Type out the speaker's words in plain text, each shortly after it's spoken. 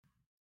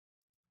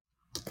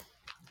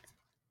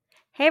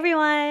Hey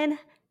everyone,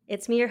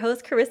 it's me, your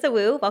host, Carissa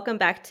Wu. Welcome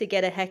back to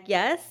Get a Heck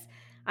Yes.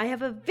 I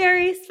have a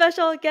very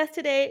special guest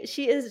today.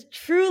 She is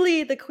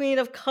truly the queen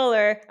of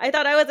color. I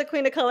thought I was a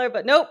queen of color,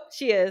 but nope,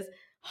 she is.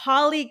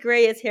 Holly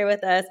Gray is here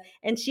with us,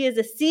 and she is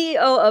the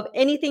CEO of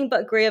Anything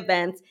But Gray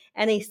Events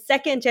and a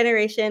second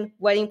generation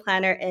wedding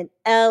planner in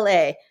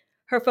LA.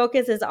 Her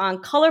focus is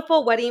on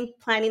colorful wedding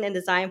planning and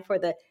design for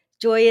the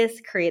joyous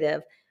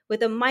creative.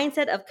 With a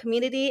mindset of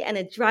community and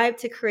a drive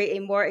to create a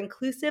more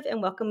inclusive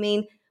and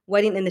welcoming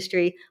wedding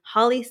industry,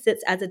 Holly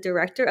sits as a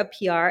director of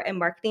PR and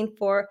marketing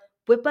for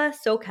WIPA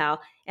SoCal,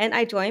 and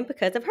I joined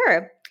because of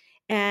her.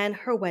 And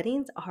her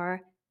weddings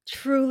are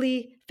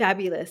truly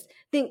fabulous.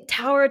 Think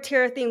Tower of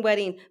Terror themed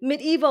wedding,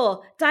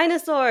 medieval,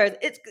 dinosaurs.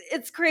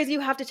 It's crazy.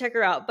 You have to check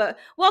her out. But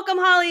welcome,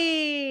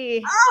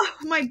 Holly. Oh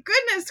my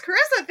goodness,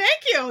 Carissa,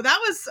 thank you. That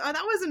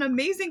was an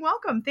amazing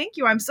welcome. Thank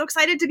you. I'm so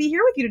excited to be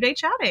here with you today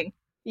chatting.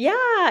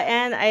 Yeah,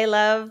 and I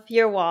love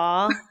your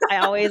wall. I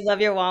always love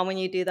your wall when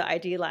you do the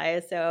IG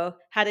live. So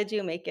how did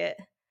you make it?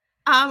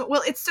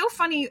 Well, it's so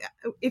funny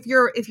if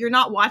you're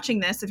not watching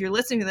this, if you're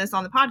listening to this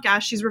on the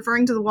podcast, she's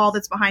referring to the wall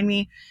that's behind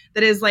me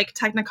that is like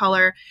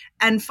Technicolor.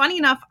 And funny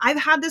enough, I've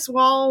had this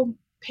wall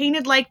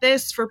painted like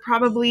this for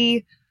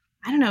probably,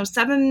 I don't know,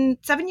 7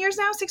 years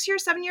now, 6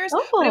 years, 7 years.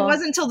 Oh. But it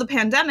wasn't until the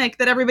pandemic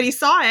that everybody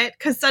saw it,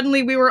 because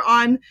suddenly we were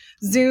on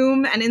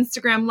Zoom and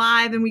Instagram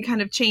Live, and we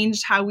kind of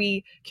changed how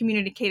we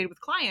communicated with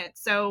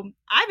clients. So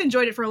I've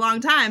enjoyed it for a long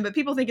time, but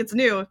people think it's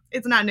new.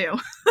 It's not new.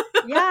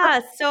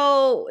 Yeah.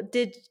 So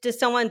did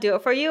someone do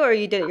it for you, or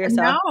you did it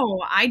yourself? No,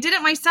 I did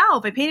it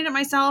myself. I painted it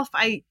myself.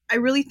 I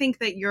really think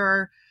that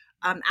your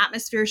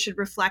atmosphere should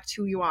reflect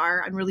who you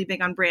are. I'm really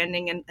big on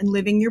branding and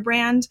living your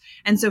brand.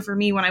 And so for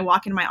me, when I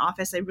walk into my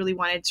office, I really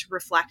wanted to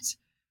reflect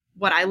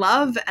what I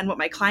love and what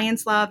my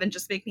clients love and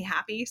just make me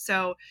happy.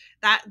 So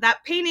that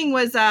painting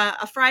was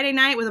a Friday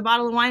night with a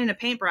bottle of wine and a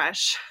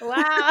paintbrush.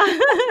 Wow.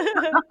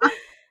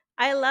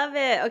 I love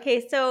it.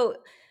 Okay, so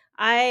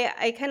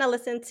I kind of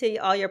listened to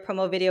all your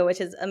promo video,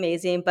 which is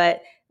amazing,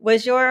 but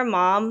was your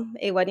mom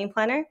a wedding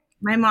planner?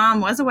 My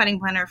mom was a wedding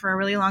planner for a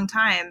really long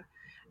time.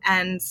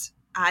 And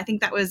I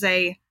think that was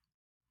a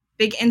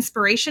big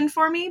inspiration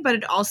for me, but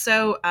it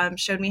also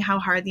showed me how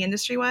hard the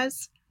industry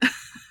was.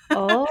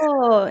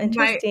 Oh,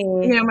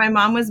 interesting. My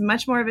mom was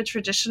much more of a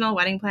traditional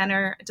wedding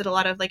planner. Did a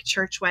lot of like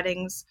church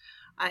weddings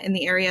in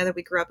the area that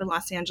we grew up in,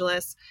 Los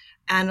Angeles.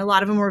 And a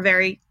lot of them were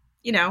very,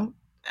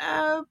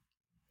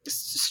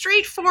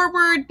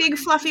 straightforward, big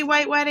fluffy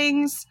white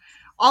weddings,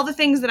 all the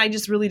things that I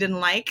just really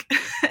didn't like.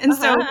 And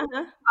so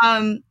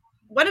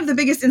one of the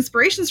biggest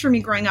inspirations for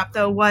me growing up,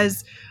 though,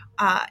 was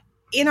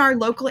in our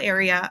local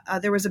area,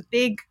 there was a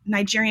big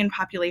Nigerian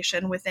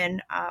population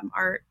within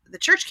the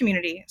church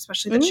community,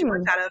 especially that she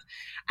worked out of.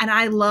 And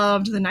I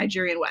loved the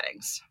Nigerian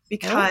weddings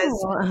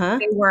because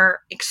they were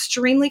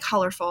extremely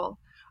colorful.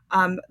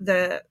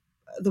 The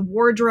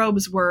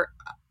wardrobes were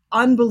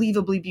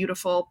unbelievably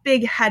beautiful,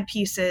 big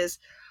headpieces,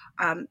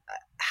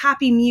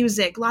 happy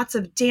music, lots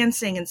of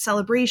dancing and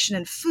celebration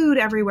and food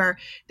everywhere.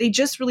 They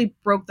just really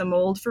broke the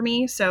mold for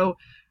me. So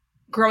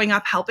growing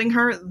up helping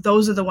her,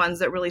 those are the ones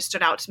that really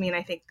stood out to me. And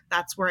I think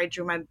that's where I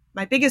drew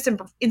my biggest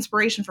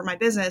inspiration for my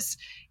business,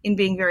 in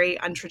being very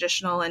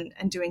untraditional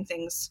and doing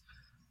things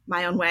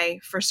my own way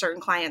for certain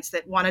clients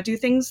that want to do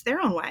things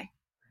their own way.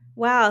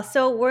 Wow.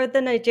 So were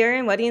the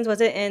Nigerian weddings,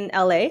 was it in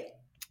LA?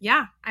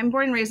 Yeah, I'm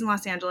born and raised in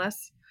Los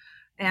Angeles.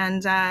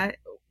 And,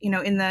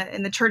 in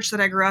the church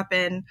that I grew up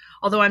in,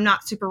 although I'm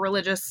not super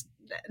religious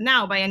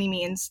now by any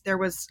means, there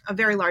was a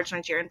very large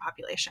Nigerian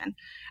population.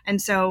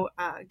 And so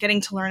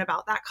getting to learn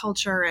about that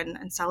culture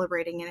and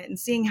celebrating in it and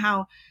seeing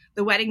how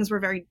the weddings were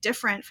very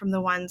different from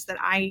the ones that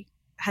I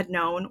had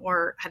known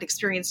or had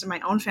experienced in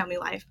my own family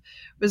life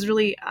was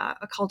really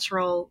a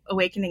cultural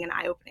awakening and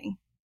eye-opening.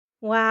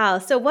 Wow.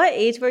 So what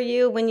age were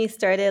you when you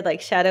started like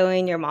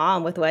shadowing your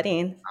mom with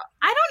weddings?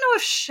 I don't know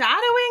if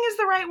shadowing is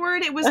the right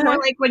word. It was more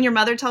like when your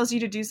mother tells you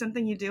to do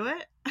something, you do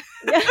it.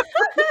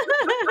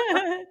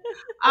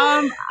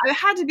 I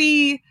had to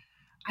be,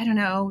 I don't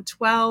know,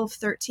 12,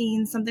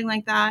 13, something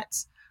like that,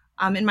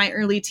 in my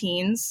early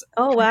teens.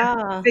 Oh,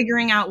 wow.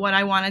 Figuring out what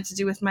I wanted to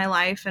do with my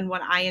life and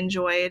what I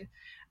enjoyed.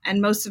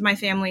 And most of my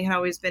family had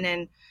always been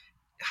in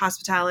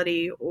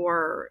hospitality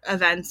or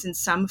events in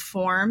some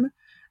form.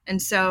 And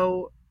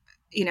so,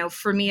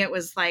 for me, it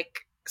was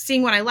like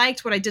seeing what I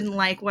liked, what I didn't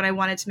like, what I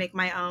wanted to make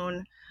my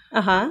own.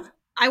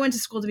 I went to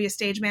school to be a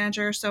stage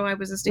manager. So I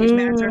was a stage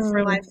manager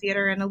for live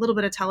theater and a little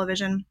bit of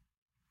television.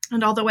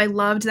 And although I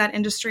loved that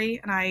industry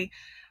and I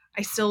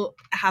still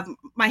have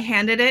my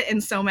hand in it in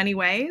so many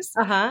ways,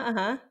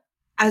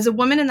 as a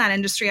woman in that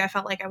industry, I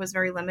felt like I was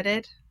very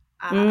limited.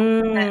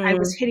 I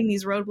was hitting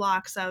these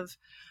roadblocks of,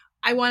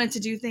 I wanted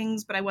to do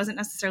things, but I wasn't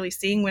necessarily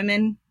seeing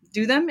women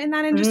do them in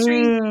that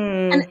industry.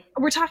 And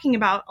we're talking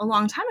about a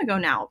long time ago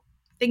now.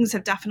 Things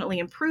have definitely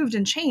improved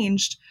and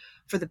changed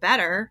for the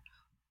better.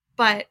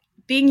 But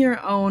being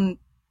your own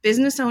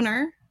business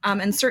owner,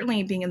 and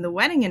certainly being in the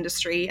wedding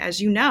industry,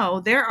 as you know,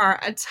 there are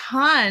a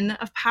ton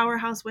of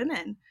powerhouse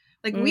women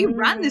Like we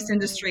run this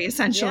industry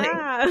essentially.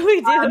 Yeah, we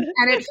do.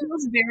 And it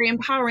feels very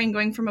empowering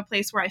going from a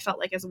place where I felt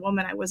like as a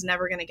woman, I was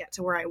never going to get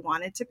to where I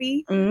wanted to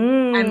be.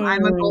 I'm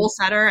a goal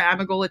setter. I'm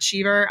a goal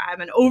achiever.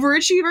 I'm an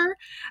overachiever.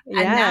 Yeah.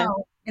 And now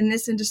in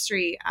this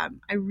industry,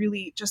 I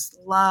really just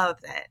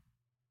love that,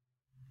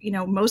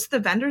 most of the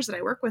vendors that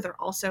I work with are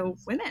also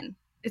women.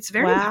 It's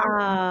very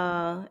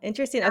empowering.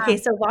 Interesting. Okay.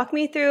 So walk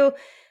me through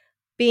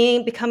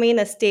becoming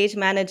a stage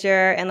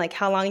manager and like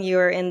how long you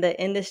were in the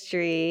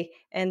industry,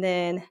 and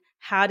then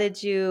how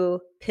did you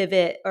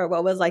pivot, or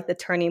what was like the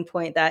turning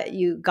point that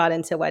you got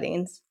into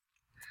weddings?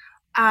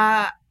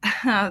 That's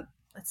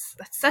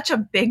such a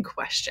big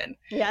question.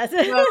 Yes.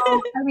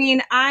 Well, I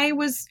mean, I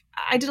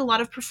did a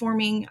lot of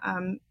performing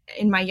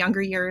in my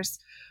younger years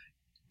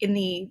in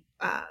the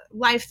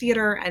live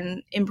theater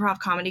and improv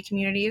comedy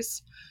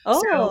communities.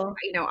 Oh. So,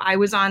 I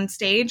was on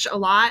stage a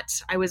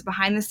lot. I was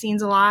behind the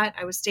scenes a lot.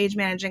 I was stage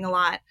managing a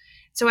lot.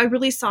 So I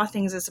really saw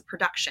things as a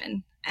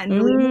production and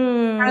really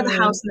front of the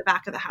house and the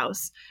back of the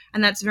house.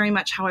 And that's very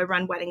much how I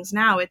run weddings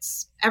now.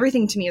 It's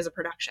everything to me is a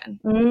production.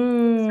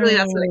 Really,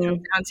 that's what it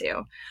comes down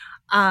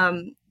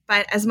to.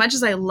 But as much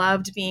as I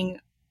loved being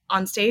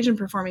on stage and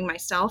performing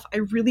myself, I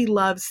really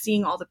loved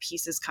seeing all the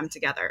pieces come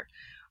together.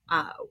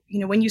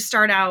 When you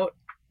start out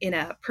in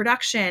a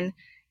production,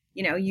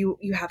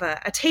 you have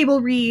a table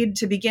read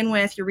to begin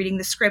with. You're reading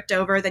the script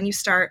over. Then you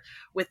start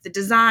with the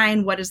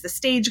design. What is the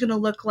stage going to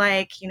look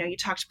like? You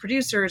talk to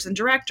producers and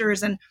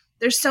directors, and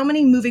there's so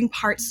many moving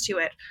parts to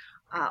it.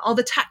 All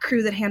the tech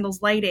crew that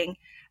handles lighting,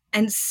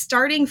 and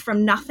starting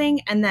from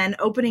nothing, and then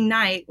opening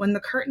night when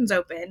the curtains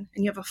open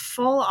and you have a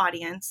full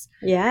audience.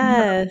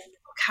 Yes.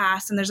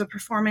 Cast, and there's a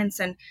performance,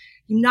 and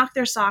you knock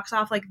their socks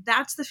off. Like,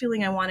 that's the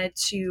feeling I wanted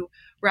to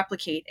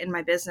replicate in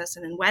my business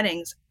and in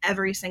weddings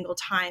every single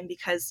time,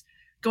 because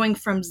going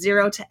from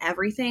zero to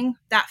everything,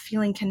 that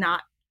feeling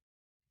cannot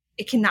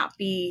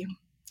be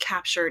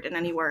captured in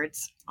any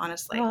words,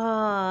 honestly.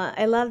 Oh,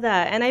 I love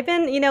that. And I've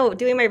been,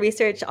 doing my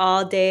research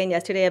all day and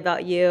yesterday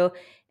about you.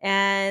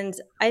 And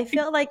I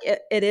feel like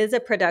it is a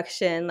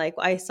production. Like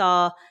I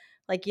saw,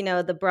 like,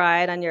 the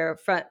bride on your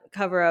front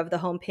cover of the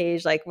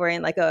homepage, like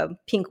wearing like a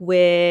pink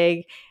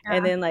wig. Yeah.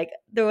 And then like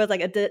there was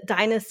like a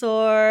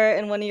dinosaur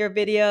in one of your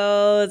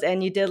videos,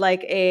 and you did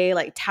like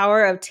a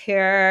Tower of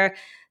Terror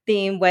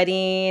themed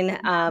wedding.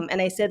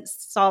 And I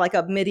saw like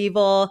a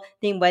medieval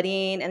themed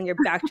wedding, and your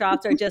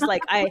backdrops are just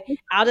like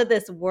out of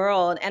this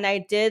world. And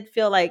I did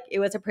feel like it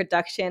was a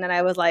production, and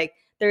I was like,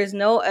 there's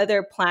no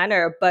other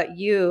planner but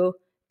you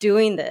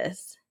doing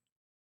this.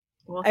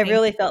 Well, I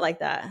really felt like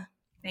that.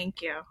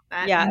 Thank you.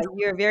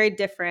 You're very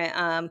different.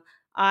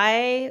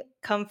 I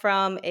come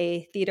from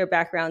a theater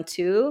background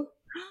too.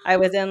 I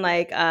was in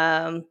like,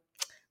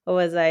 what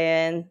was I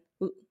in?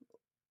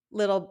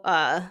 Little,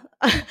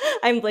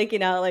 I'm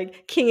blanking out,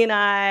 like King and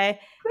I,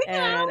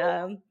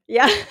 and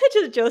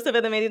just Joseph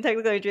and the Amazing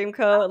Technicolor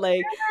Dreamcoat.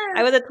 Like,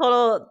 I was a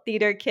total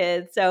theater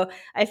kid, so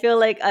I feel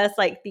like us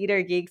like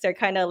theater geeks are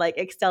kind of like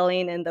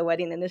excelling in the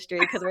wedding industry,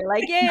 because we're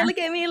like, yay, look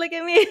at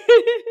me.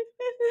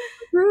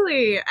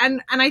 Truly.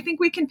 And I think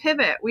we can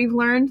pivot. We've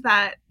learned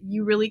that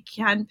you really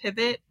can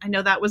pivot. I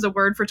know that was a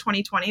word for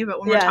 2020, but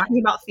when we're talking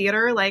about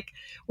theater, like,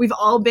 we've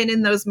all been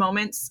in those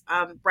moments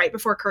right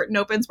before curtain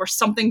opens where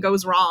something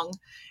goes wrong,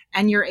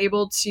 and you're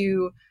able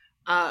to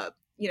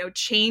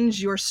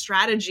change your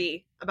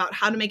strategy about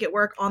how to make it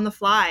work on the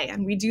fly.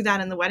 And we do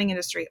that in the wedding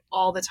industry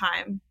all the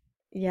time.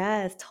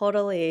 Yes,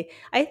 totally.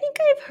 I think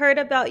I've heard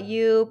about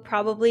you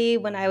probably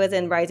when I was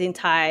in Rising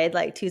Tide,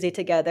 like Tuesday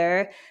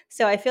Together.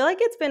 So I feel like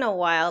it's been a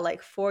while,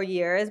 like 4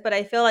 years, but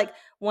I feel like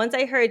once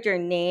I heard your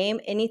name,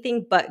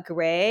 Anything But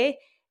Gray,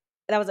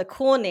 that was a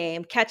cool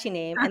name, catchy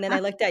name. And then I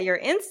looked at your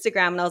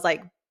Instagram and I was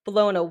like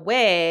blown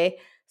away.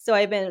 So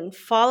I've been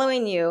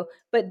following you.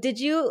 But did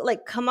you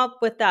like come up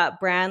with that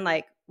brand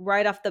like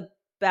right off the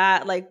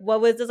bat? Like, what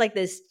was this, like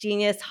this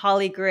genius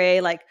Holly Gray,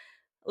 like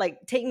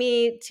take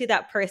me to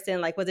that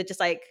person? Like, was it just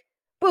like,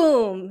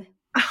 boom,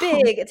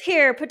 big, it's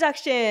here,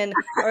 production?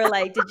 Or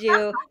like, did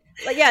you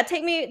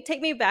take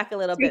me back a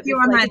little bit.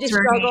 Did you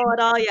struggle at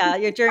all? Yeah,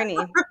 your journey.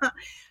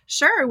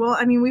 Sure. Well,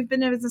 I mean, we've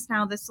been in business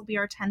now. This will be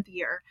our 10th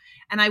year.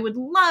 And I would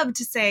love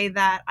to say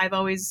that I've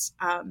always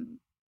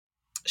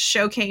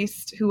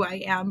showcased who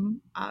I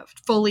am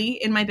fully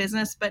in my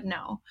business, but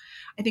no.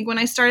 I think when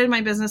I started my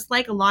business,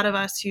 like a lot of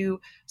us who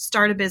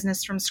start a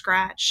business from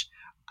scratch,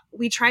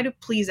 we try to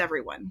please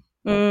everyone.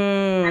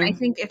 And I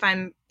think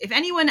if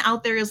anyone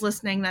out there is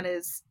listening that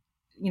is,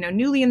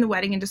 newly in the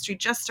wedding industry,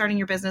 just starting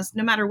your business,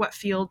 no matter what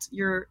field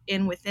you're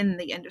in within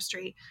the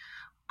industry,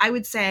 I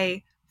would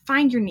say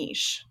find your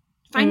niche,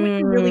 find what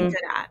you're really good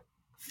at,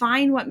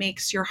 find what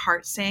makes your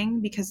heart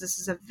sing, because this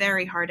is a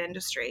very hard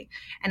industry.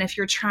 And if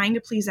you're trying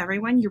to please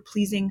everyone, you're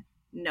pleasing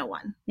no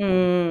one.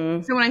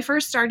 So when I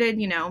first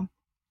started,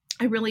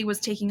 I really was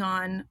taking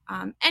on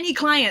any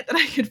client that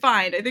I could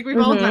find. I think we've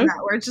all done that,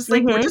 where it's just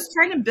like, we're just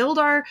trying to build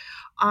our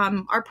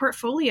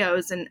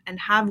portfolios and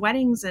have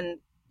weddings and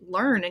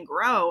learn and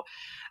grow.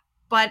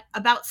 But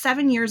about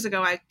 7 years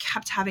ago, I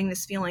kept having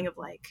this feeling of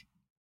like,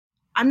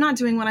 I'm not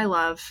doing what I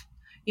love.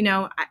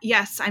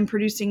 yes, I'm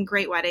producing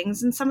great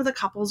weddings and some of the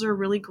couples are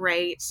really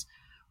great,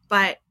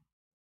 but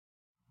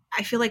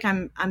I feel like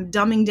I'm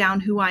dumbing down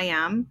who I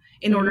am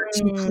in order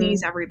to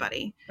please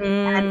everybody.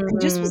 And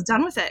I just was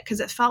done with it because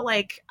it felt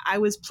like I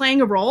was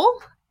playing a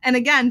role. And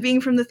again,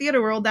 being from the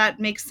theater world, that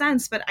makes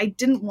sense, but I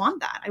didn't want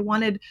that. I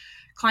wanted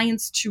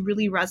clients to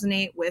really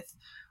resonate with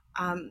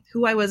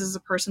who I was as a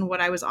person,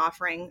 what I was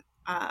offering,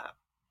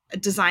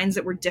 designs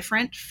that were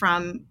different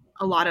from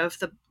a lot of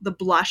the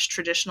blush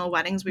traditional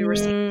weddings we were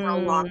seeing for a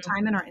long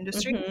time in our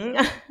industry. And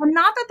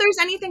not that there's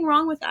anything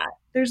wrong with that.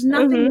 There's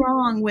nothing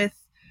wrong with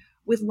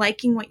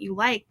liking what you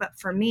like. But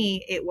for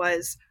me, it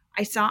was,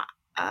 I saw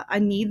a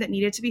need that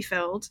needed to be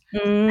filled.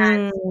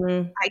 And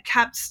I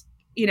kept,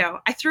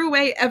 I threw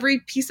away every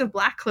piece of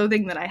black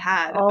clothing that I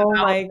had. Oh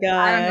my God.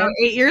 I don't know,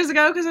 8 years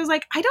ago. Because I was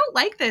like, I don't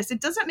like this.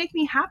 It doesn't make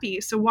me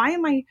happy. So why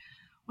am I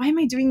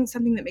doing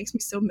something that makes me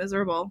so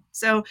miserable?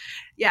 So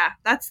yeah,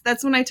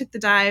 that's when I took the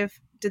dive,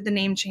 did the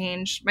name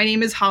change. My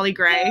name is Holly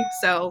Gray.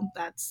 So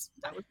that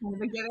was kind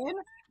of a given.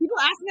 People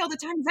ask me all the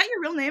time, is that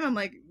your real name? I'm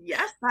like,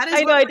 yes, that is.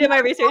 I know, I did my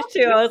research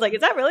too. I was like,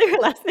 is that really her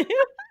last name?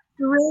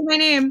 Really my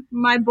name,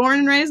 my born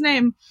and raised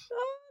name.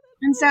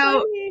 And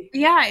so,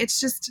 yeah, it's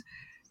just,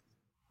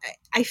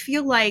 I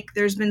feel like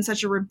there's been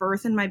such a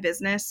rebirth in my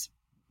business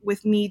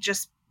with me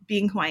just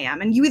being who I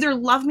am. And you either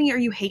love me or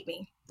you hate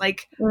me.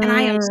 And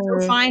I am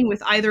so fine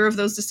with either of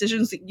those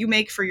decisions that you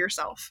make for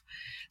yourself.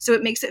 So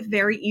it makes it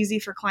very easy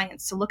for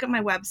clients to look at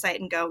my website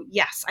and go,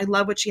 yes, I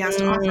love what she has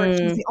to offer.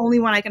 She's the only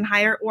one I can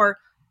hire. Or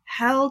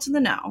hell to the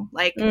no,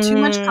 too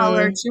much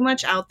color, too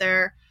much out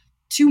there,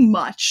 too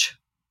much.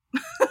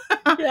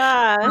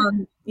 Yeah.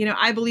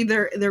 I believe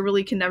there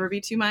really can never be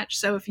too much.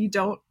 So if you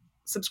don't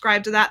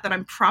subscribe to that, then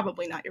I'm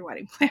probably not your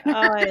wedding planner.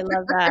 Oh, I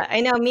love that.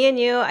 I know me and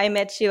you, I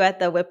met you at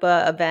the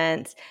WIPA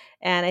event,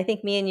 and I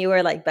think me and you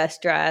were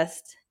best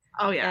dressed.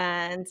 Oh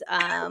yeah. And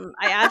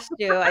I asked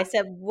you, I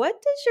said, what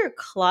does your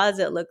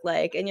closet look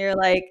like? And you're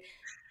like,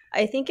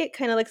 I think it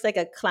kind of looks like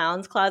a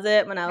clown's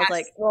closet. When I was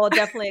like, well,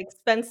 definitely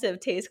expensive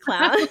taste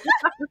clown.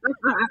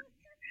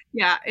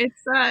 Yeah,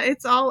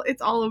 it's all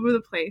over the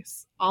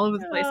place. All over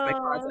the place in my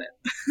closet.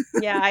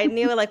 Yeah, I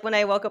knew when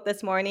I woke up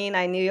this morning,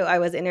 I knew I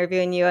was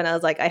interviewing you and I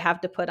was like, I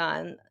have to put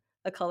on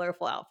a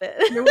colorful outfit.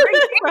 You're wearing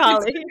pink. It's my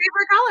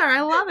favorite color.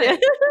 I love it.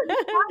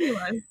 It's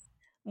fabulous.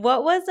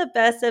 What was the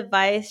best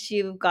advice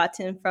you've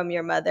gotten from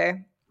your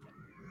mother?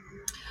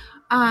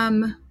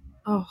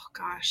 Oh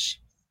gosh.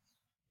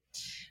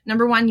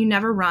 Number one, you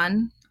never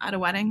run at a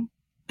wedding.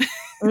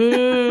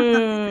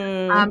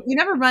 You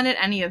never run at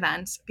any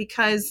event,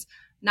 because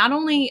not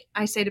only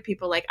I say to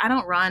people, I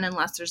don't run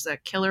unless there's a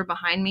killer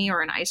behind me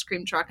or an ice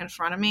cream truck in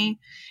front of me.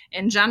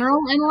 In general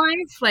in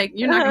life,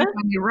 you're not going to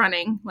find me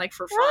running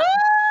for fun.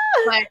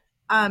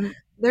 But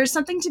there's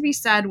something to be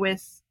said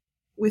with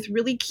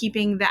really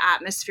keeping the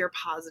atmosphere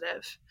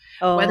positive.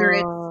 Oh. Whether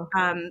it's,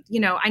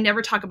 I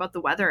never talk about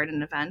the weather at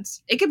an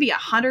event. It could be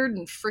 100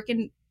 and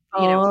freaking,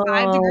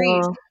 5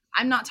 degrees.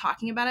 I'm not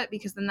talking about it,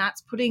 because then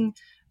that's putting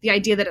the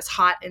idea that it's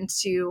hot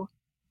into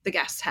the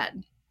guest's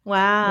head.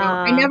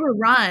 Wow. I never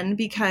run,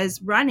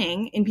 because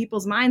running in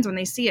people's minds, when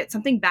they see it,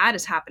 something bad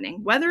is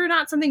happening. Whether or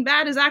not something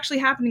bad is actually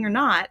happening or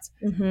not,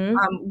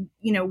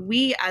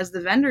 we as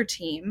the vendor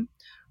team,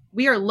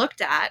 we are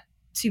looked at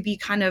to be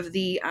kind of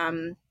the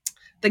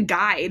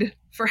guide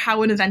for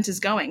how an event is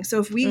going. So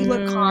if we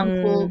look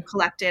calm, cool,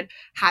 collected,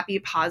 happy,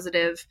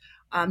 positive,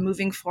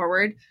 moving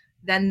forward,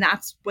 then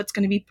that's what's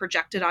going to be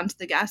projected onto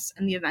the guests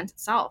and the event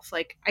itself.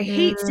 I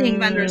hate seeing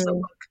vendors that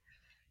look,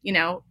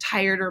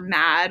 tired or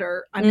mad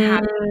or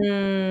unhappy,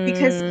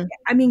 because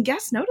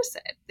guests notice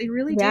it. They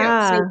really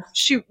do.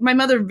 So my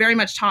mother very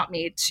much taught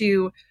me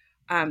to,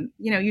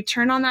 you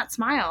turn on that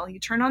smile, you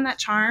turn on that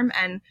charm,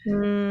 and,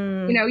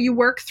 you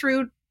work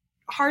through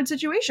hard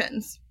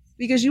situations,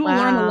 because you will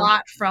learn a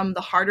lot from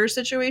the harder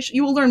situation.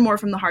 You will learn more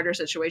from the harder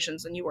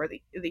situations than you are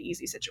the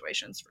easy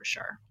situations, for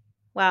sure.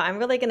 Wow, I'm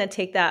really going to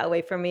take that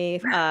away from me,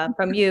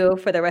 from you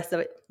for the rest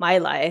of my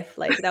life.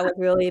 That was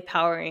really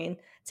empowering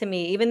to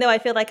me. Even though I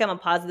feel like I'm a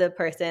positive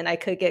person, I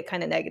could get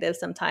kind of negative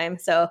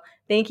sometimes. So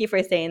thank you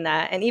for saying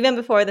that. And even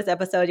before this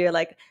episode, you're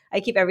like,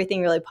 I keep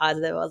everything really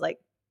positive. I was like,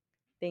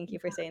 thank you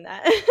for saying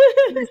that.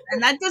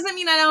 And that doesn't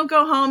mean I don't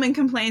go home and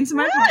complain to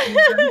my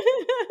partner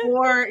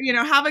or,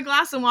 have a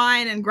glass of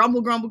wine and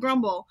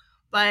grumble.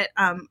 But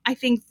I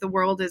think the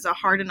world is a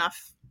hard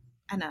enough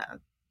and a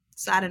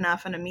sad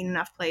enough and a mean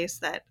enough place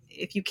that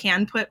if you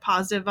can put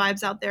positive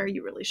vibes out there,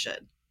 you really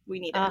should. We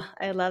need it.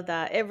 I love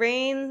that. It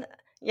rained.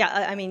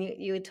 Yeah,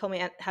 you told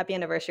me happy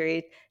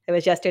anniversary. It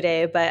was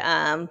yesterday,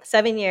 but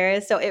 7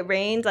 years. So it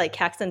rained like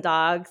cats and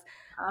dogs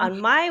on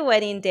my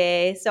wedding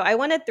day. So I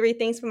wanted 3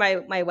 things for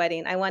my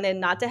wedding. I wanted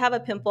not to have a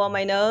pimple on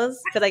my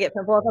nose, because I get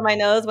pimples on my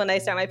nose when I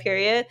start my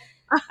period.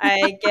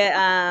 I get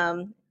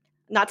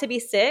not to be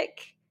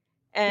sick,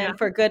 and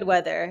for good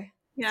weather.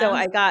 Yeah. So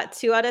I got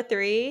 2 out of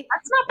 3.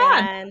 That's not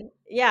bad. And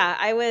yeah,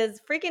 I was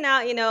freaking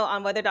out,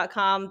 on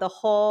weather.com the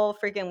whole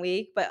freaking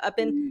week. But up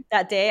in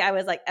that day, I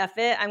was like, F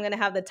it, I'm going to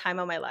have the time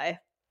of my life.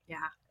 Yeah.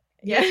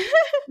 Yeah.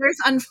 There's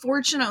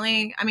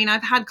unfortunately, I mean,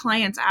 I've had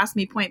clients ask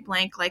me point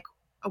blank, like,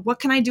 what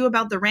can I do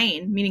about the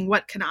rain? Meaning,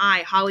 what can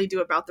I, Holly,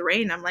 do about the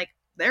rain? I'm like,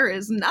 there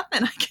is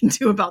nothing I can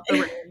do about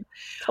the rain.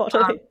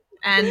 Totally.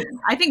 And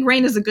I think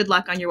rain is a good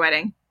luck on your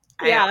wedding.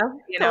 Yeah,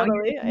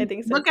 totally. I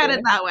think so look too. at it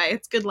that way.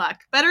 It's good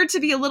luck. Better to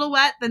be a little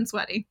wet than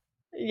sweaty.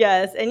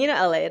 Yes. And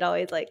LA, it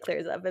always like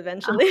clears up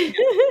eventually.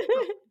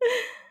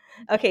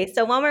 Okay.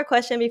 So one more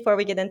question before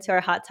we get into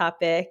our hot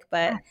topic,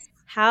 but Yes.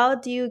 how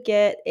do you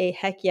get a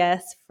heck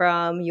yes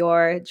from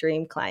your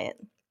dream client?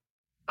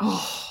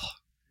 Oh,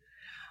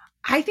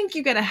 I think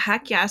you get a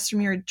heck yes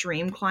from your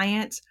dream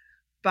client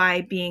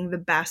by being the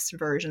best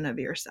version of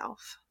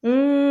yourself.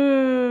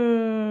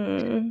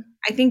 Mm.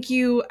 I think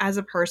you as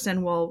a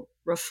person will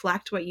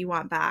reflect what you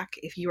want back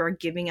if you are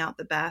giving out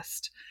the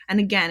best.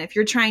 And again, if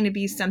you're trying to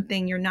be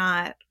something you're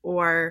not,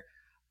 or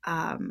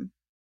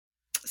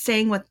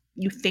saying what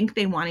you think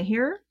they want to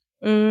hear,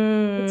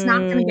 it's not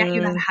going to get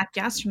you that heck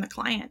yes from the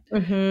client.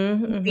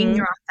 Being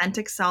your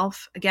authentic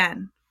self,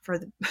 again, for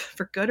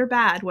good or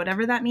bad,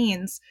 whatever that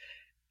means,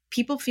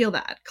 people feel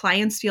that,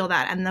 clients feel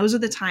that. And those are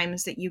the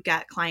times that you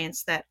get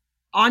clients that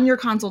on your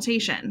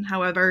consultation,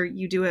 however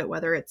you do it,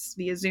 whether it's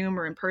via Zoom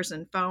or in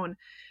person, phone,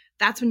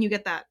 that's when you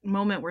get that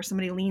moment where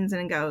somebody leans in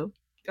and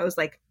goes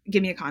like,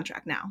 give me a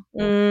contract now.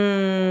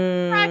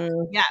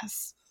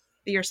 Yes.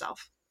 Be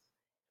yourself.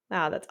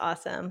 Wow, that's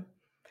awesome.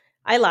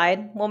 I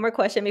lied. One more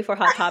question before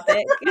hot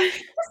topic.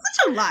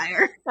 Such a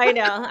liar. I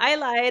know. I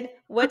lied.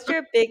 What's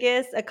your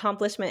biggest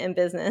accomplishment in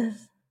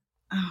business?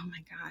 Oh my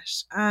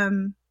gosh.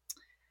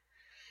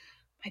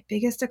 My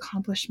biggest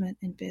accomplishment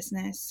in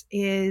business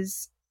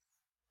is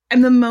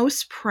I'm the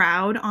most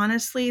proud,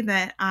 honestly,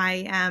 that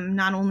I am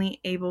not only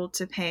able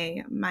to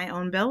pay my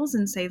own bills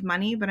and save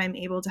money, but I'm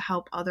able to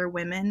help other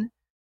women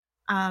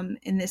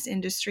in this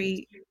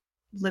industry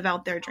live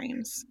out their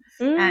dreams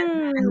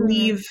and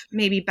leave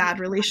maybe bad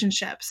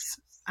relationships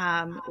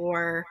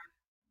or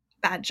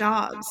bad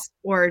jobs,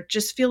 or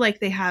just feel like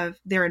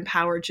they're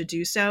empowered to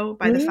do so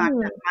by the fact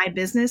that my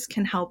business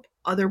can help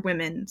other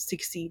women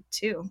succeed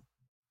too.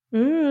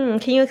 Can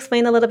you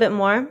explain a little bit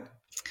more?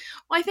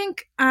 Well, I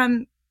think,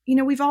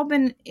 we've all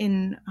been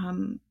in,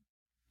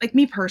 like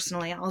me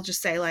personally, I'll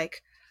just say,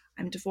 like,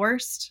 I'm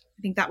divorced.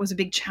 I think that was a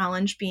big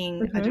challenge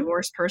being a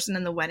divorced person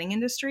in the wedding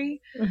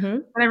industry.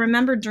 But I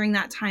remember during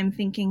that time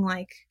thinking,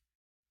 like,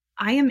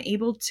 I am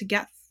able to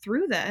get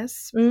through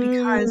this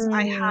because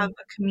I have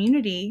a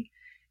community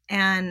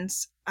and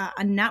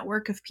a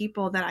network of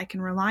people that I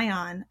can rely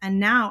on.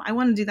 And now I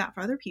want to do that for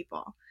other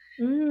people.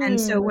 And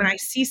so when I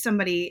see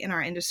somebody in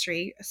our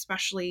industry,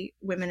 especially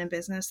women in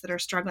business that are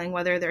struggling,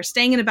 whether they're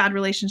staying in a bad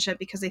relationship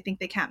because they think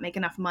they can't make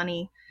enough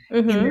money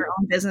in their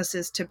own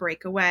businesses to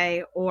break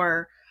away,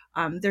 or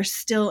they're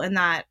still in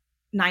that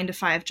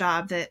 9-to-5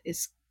 job that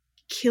is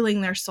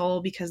killing their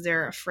soul because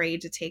they're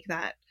afraid to take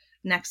that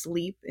next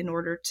leap in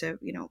order to,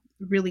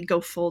 really go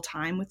full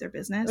time with their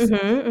business.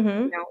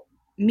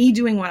 Me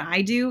doing what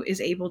I do is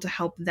able to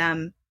help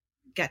them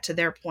get to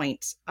their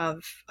point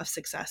of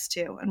success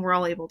too, and we're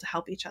all able to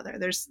help each other.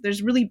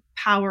 There's really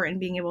power in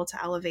being able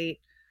to elevate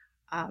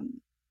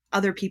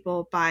other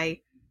people by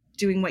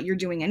doing what you're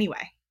doing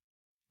anyway.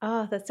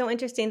 Oh, that's so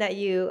interesting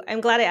I'm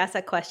glad I asked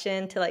that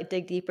question to like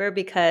dig deeper,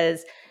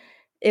 because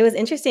it was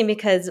interesting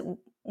because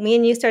me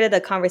and you started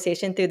the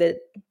conversation through the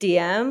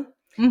DM.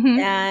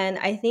 And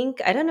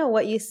I don't know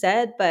what you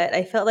said, but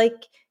I felt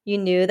like you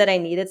knew that I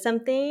needed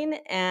something,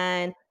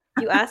 and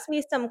you asked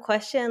me some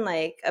question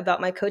like about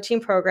my coaching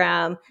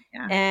program,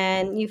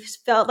 and you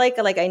felt like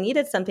I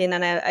needed something,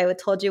 and I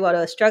told you what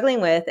I was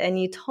struggling with, and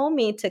you told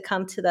me to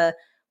come to the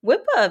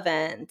WIPA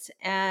event.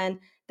 And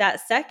that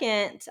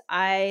second,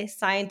 I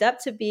signed up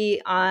to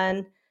be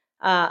on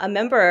a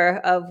member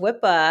of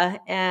WIPA,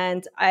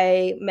 and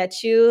I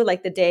met you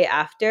like the day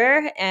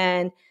after,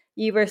 and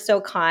you were so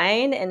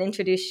kind and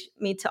introduced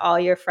me to all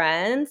your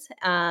friends.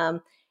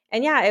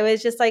 And yeah, it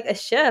was just like a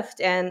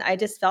shift, and I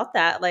just felt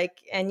that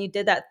and you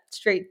did that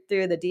straight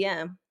through the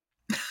DM.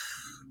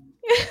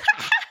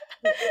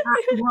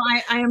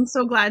 Well, I am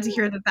so glad to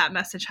hear that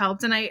message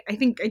helped. And I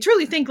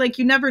truly think like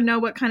you never know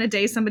what kind of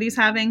day somebody's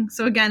having.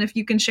 So again, if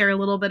you can share a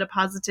little bit of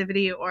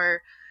positivity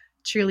or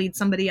cheerlead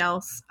somebody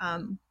else,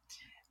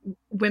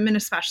 women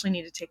especially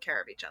need to take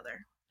care of each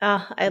other.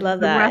 Oh, I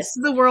love that. The rest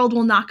of the world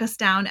will knock us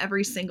down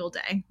every single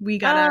day. We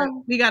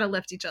gotta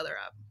lift each other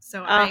up.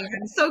 So I'm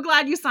so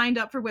glad you signed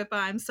up for WIPA.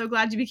 I'm so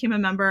glad you became a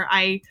member.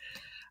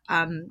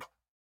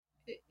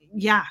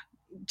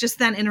 Just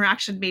that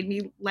interaction made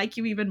me like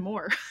you even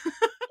more.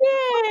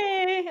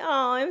 Yay!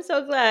 Oh, I'm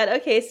so glad.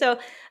 Okay, so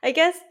I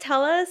guess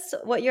tell us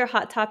what your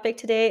hot topic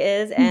today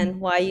is and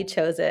why you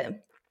chose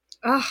it.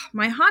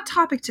 My hot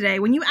topic today,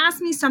 when you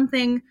ask me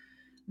something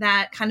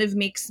that kind of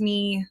makes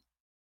me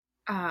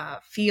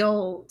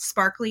feel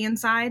sparkly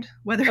inside,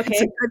 whether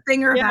it's a good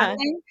thing or a bad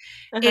thing,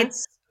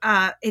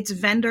 it's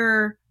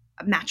vendor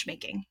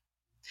matchmaking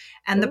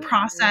and the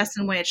process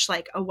in which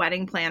like a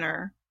wedding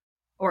planner,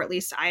 or at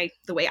least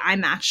the way I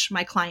match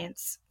my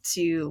clients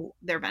to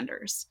their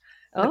vendors,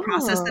 the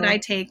process that I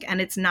take, and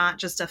it's not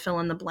just a fill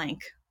in the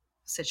blank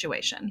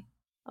situation.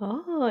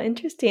 Oh,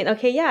 interesting.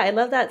 Okay, yeah, I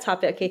love that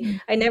topic. Okay,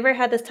 Mm. I never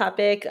had this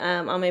topic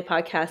on my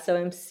podcast, so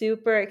I'm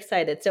super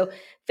excited. So,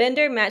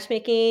 vendor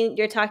matchmaking,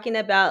 you're talking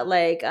about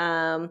like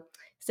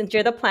since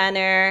you're the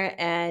planner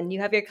and you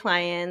have your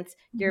clients,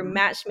 you're Mhm.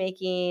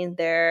 matchmaking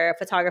their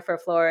photographer,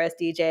 florist,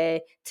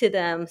 DJ to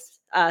them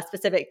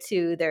specific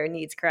to their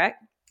needs,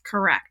 correct?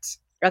 Correct.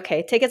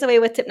 Okay, take us away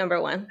with tip number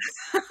one.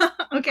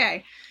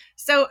 Okay.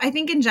 So I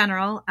think in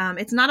general,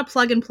 it's not a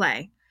plug and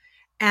play.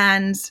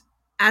 And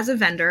as a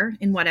vendor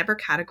in whatever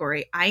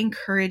category, I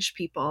encourage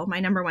people. My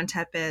number one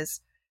tip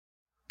is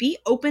be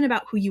open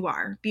about who you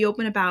are, be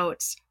open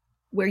about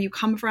where you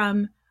come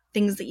from,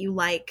 things that you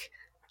like.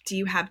 Do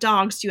you have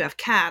dogs? Do you have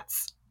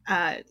cats?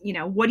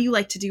 What do you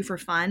like to do for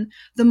fun?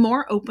 The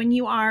more open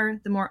you are,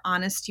 the more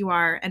honest you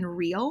are and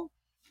real,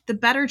 the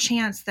better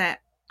chance that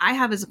I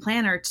have as a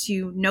planner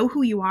to know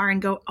who you are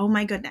and go, oh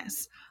my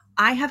goodness,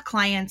 I have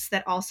clients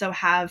that also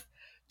have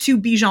two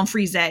Bichon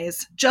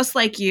Frisés, just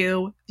like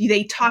you.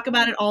 They talk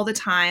about it all the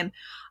time.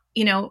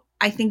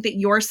 I think that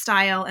your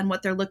style and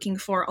what they're looking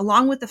for,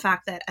 along with the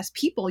fact that as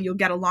people, you'll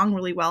get along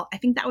really well, I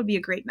think that would be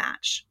a great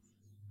match.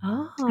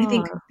 I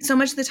think Oh, so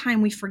much of the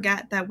time we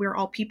forget that we're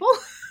all people,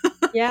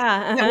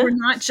 yeah, that uh-huh. we're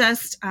not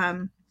just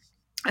a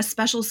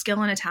special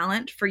skill and a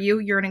talent. For you,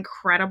 you're an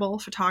incredible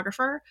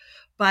photographer,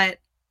 but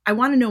I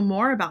want to know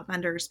more about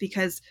vendors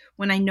because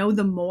when I know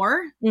them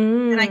more,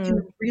 then I can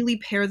Mm, really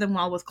pair them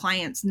well with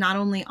clients, not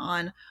only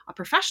on a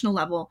professional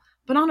level,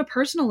 but on a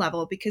personal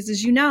level. Because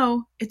as you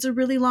know, it's a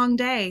really long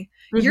day.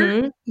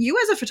 mm-hmm, You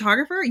as a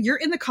photographer, you're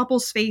in the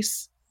couple's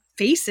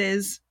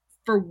faces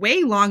for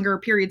way longer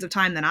periods of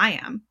time than I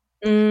am.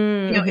 If they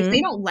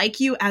mm-hmm. don't like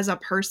you as a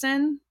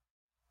person,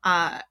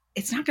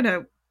 it's not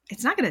gonna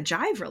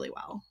jive really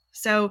well.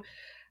 So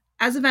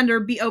as a vendor,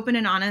 be open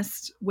and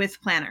honest with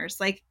planners.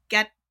 Like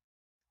get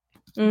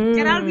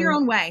out of your Mm,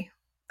 own way.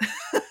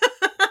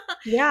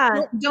 yeah.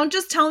 Don't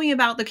just tell me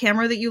about the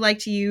camera that you like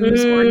to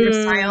use or your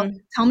style. Mm,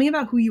 Tell me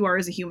about who you are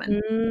as a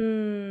human.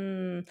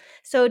 mm.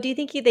 So do you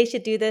think they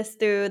should do this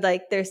through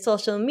like their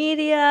social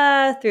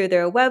media, through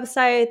their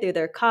website, through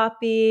their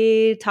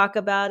copy, talk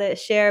about it,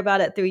 share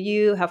about it through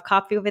you, have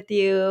coffee with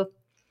you?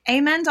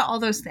 Amen to all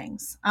those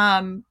things.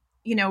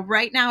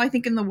 Right now, I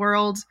think in the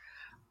world,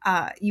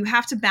 you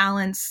have to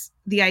balance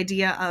the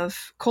idea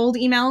of cold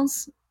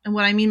emails. And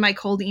what I mean by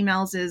cold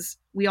emails is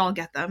we all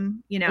get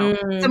them.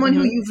 Someone who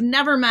Mm-hmm. you've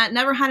never met,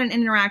 never had an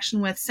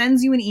interaction with,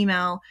 sends you an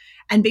email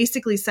and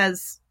basically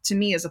says to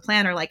me as a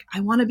planner, like, I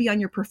want to be on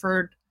your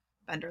preferred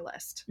vendor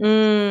list. I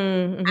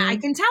Mm-hmm.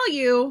 can tell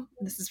you,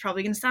 this is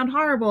probably going to sound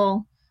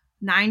horrible.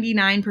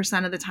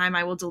 99% of the time,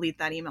 I will delete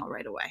that email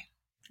right away.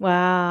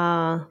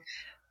 Wow.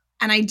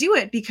 And I do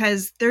it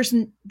because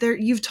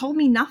you've told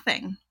me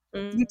nothing.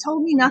 You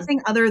told me Mm.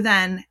 nothing other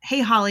than,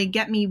 hey, Holly,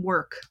 get me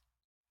work.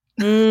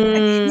 You've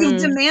Mm.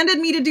 demanded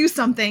me to do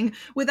something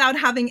without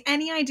having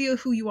any idea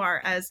who you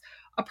are as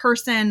a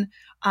person,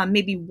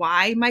 maybe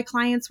why my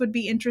clients would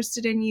be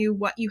interested in you,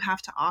 what you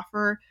have to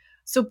offer.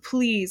 So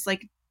please,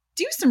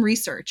 do some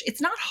research.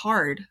 It's not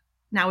hard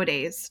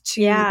nowadays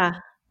to, Yeah.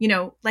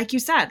 like you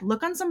said,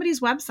 look on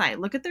somebody's website,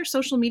 look at their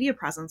social media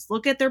presence,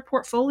 look at their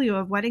portfolio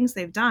of weddings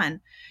they've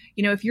done.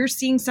 If you're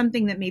seeing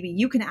something that maybe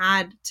you can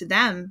add to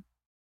them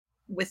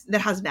with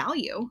that has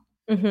value,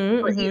 Mm-hmm.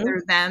 for Mm-hmm.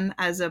 either them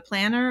as a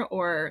planner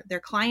or their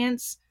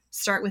clients,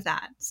 start with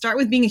that. Start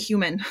with being a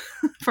human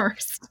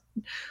first.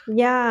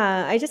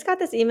 Yeah, I just got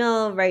this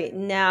email right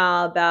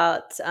now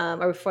about,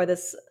 or before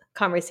this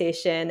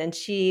conversation, and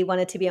she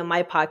wanted to be on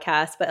my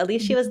podcast, but at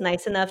least she was Mhm.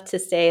 nice enough to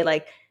say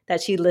like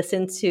that she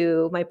listened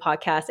to my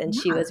podcast and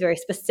she Yeah. was very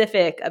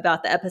specific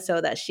about the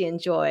episode that she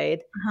enjoyed.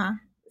 Uh-huh.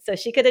 So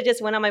she could have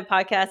just went on my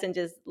podcast and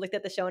just looked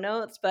at the show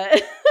notes, but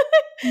at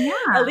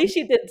Yeah. least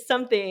she did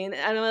something.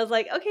 And I was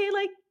like, okay,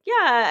 like,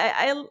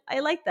 yeah, I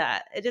like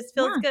that. It just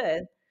feels Yeah.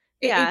 good.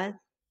 It, it Yeah.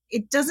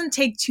 it doesn't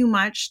take too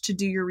much to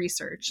do your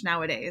research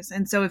nowadays.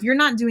 And so if you're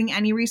not doing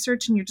any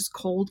research and you're just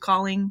cold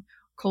calling,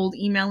 cold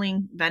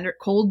emailing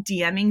cold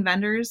DMing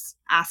vendors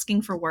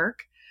asking for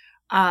work,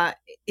 uh,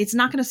 it's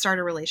not going to start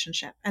a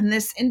relationship. And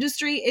this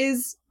industry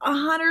is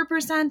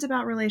 100%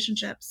 about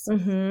relationships.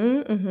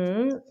 Mm-hmm.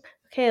 Mm-hmm.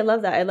 Okay, I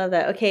love that. I love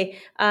that. Okay.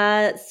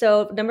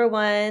 So number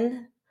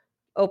one,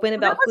 open Well,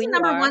 that about who wasn't you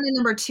number one are. and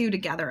number two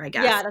together, I Yeah,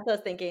 guess. that's what I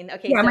was thinking.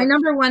 Okay, Yeah, my so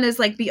number one is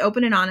be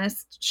open and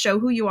honest, show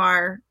who you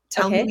are,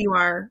 tell who okay. you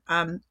are.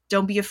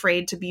 Don't be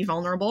afraid to be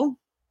vulnerable.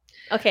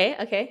 Okay,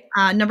 okay.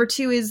 Number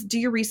two is do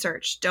your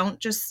research. Don't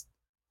just,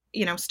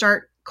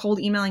 start cold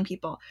emailing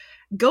people.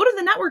 Go to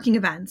the networking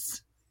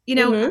events.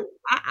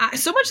 Mm-hmm.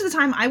 So much of the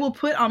time I will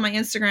put on my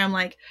Instagram,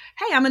 like,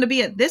 hey, I'm going to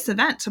be at this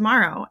event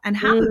tomorrow. And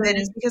half of it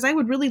is Mm, because I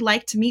would really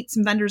like to meet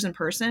some vendors in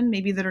person,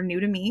 maybe that are new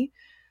to me.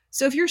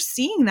 So if you're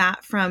seeing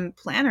that from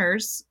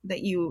planners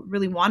that you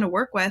really want to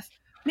work with,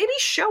 maybe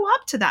show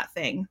up to that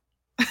thing.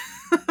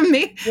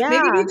 maybe be yeah.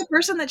 the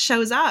person that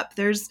shows up.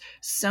 There's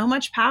so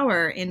much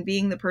power in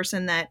being the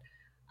person that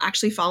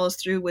actually follows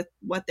through with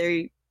what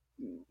they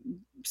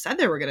said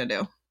they were going to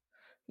do.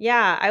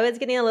 Yeah, I was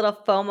getting a little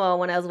FOMO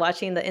when I was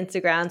watching the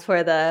Instagrams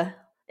for the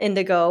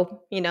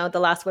Indigo, the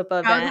Last Whip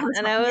Oh, that event. was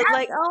And fun. I was Yes,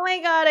 like, oh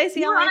my God, I see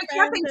you all were on my a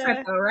friends camping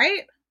trip there. though,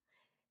 right?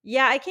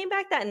 Yeah, I came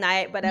back that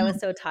night, but I was Mm,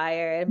 so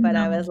tired. But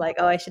I no, was like,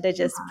 oh, I should have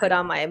too just put hard.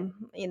 on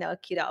my,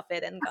 cute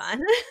outfit and gone.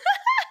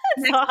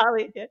 So Next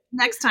Holly, yeah.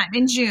 next time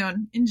in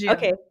June. In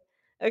Okay. June.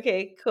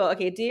 Okay, cool.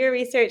 Okay, do your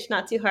research,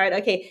 not too hard.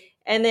 Okay.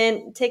 And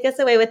then take us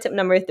away with tip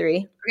number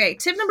 3. Okay,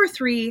 tip number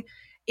 3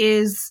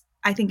 is,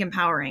 I think,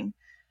 empowering.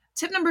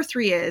 Tip number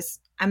 3 is,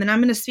 I'm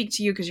going to speak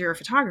to you because you're a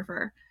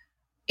photographer.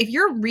 If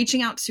you're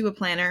reaching out to a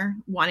planner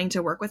wanting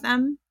to work with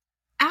them,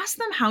 ask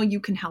them how you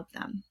can help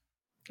them.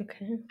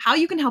 Okay. How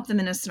you can help them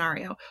in a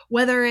scenario,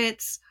 whether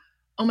it's,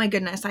 oh my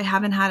goodness, I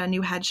haven't had a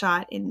new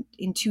headshot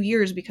in 2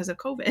 years because of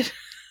COVID.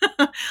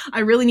 I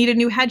really need a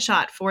new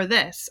headshot for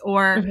this.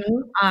 Or,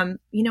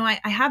 I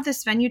have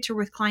this venue tour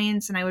with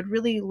clients and I would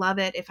really love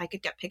it if I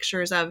could get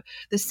pictures of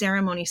the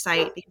ceremony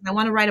site because I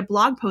want to write a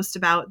blog post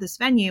about this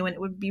venue and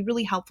it would be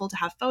really helpful to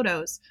have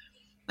photos.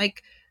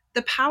 Like,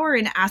 the power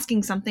in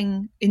asking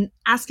someone,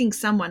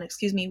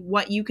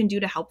 what you can do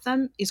to help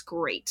them is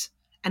great.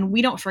 And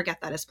we don't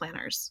forget that as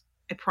planners.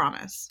 I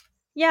promise.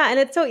 Yeah, and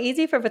it's so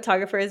easy for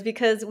photographers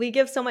because we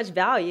give so much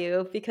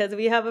value because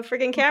we have a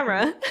freaking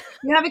camera.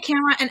 You have a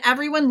camera and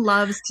everyone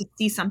loves to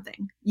see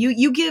something.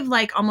 You give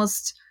like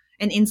almost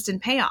an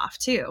instant payoff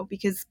too,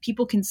 because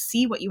people can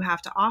see what you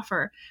have to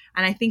offer.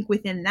 And I think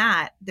within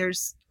that,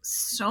 there's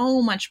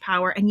so much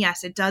power. And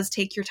yes, it does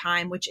take your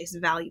time, which is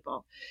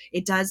valuable.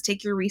 It does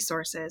take your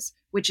resources,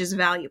 which is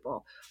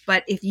valuable.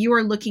 But if you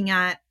are looking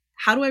at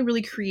how do I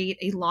really create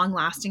a long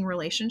lasting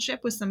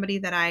relationship with somebody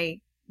that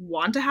I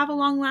want to have a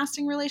long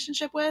lasting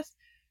relationship with,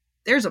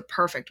 there's a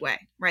perfect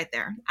way right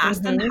there.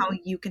 Ask them how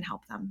you can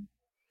help them.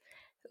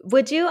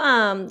 Would you,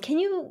 can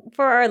you,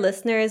 for our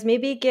listeners,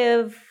 maybe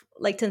give,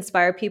 like to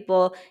inspire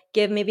people,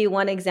 give maybe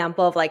one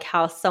example of like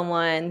how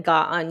someone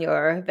got on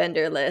your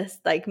vendor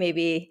list, like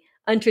maybe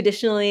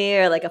untraditionally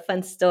or like a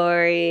fun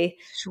story?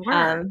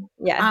 Sure.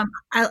 Yeah.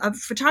 A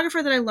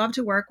photographer that I love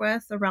to work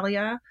with,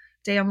 Aurelia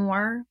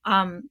Deamore,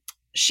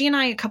 she and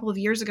I a couple of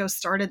years ago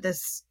started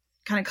this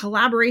kind of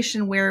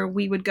collaboration where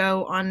we would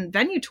go on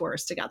venue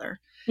tours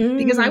together.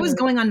 Because I was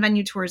going on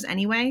venue tours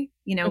anyway.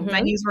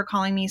 Venues were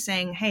calling me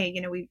saying,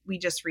 hey, we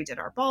just redid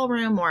our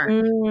ballroom, or,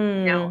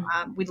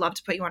 we'd love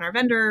to put you on our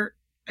vendor,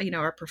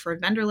 our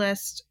preferred vendor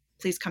list.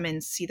 Please come in,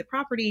 see the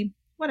property,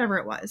 whatever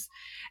it was.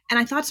 And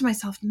I thought to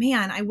myself,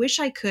 man, I wish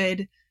I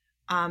could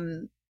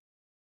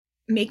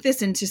make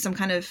this into some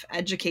kind of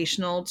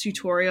educational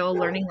tutorial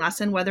learning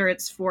lesson, whether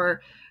it's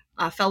for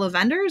fellow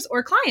vendors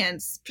or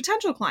clients,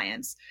 potential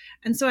clients.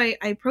 And so I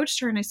approached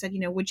her and I said,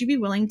 would you be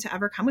willing to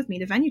ever come with me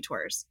to venue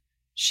tours?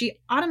 She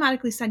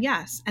automatically said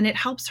yes. And it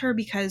helps her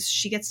because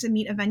she gets to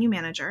meet a venue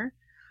manager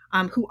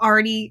who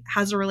already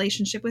has a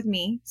relationship with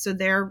me. So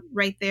there,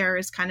 right there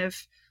is kind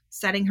of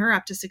setting her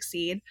up to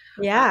succeed.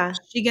 Yeah.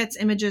 She gets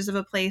images of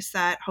a place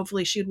that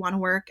hopefully she'd want to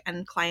work,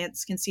 and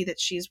clients can see that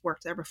she's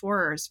worked there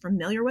before or is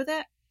familiar with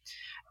it.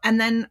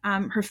 And then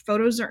her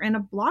photos are in a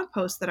blog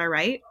post that I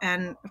write.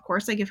 And of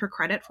course, I give her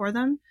credit for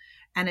them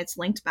and it's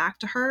linked back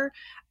to her.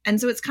 And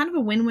so it's kind of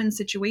a win-win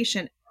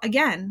situation.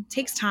 Again,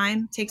 takes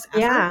time, takes effort.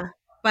 Yeah.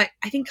 But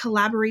I think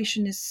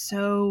collaboration is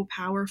so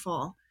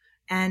powerful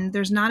and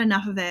there's not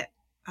enough of it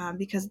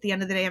because at the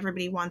end of the day,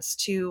 everybody wants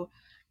to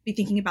be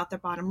thinking about their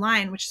bottom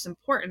line, which is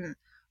important.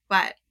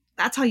 But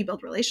that's how you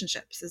build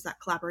relationships, is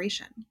that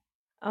collaboration.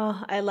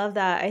 Oh, I love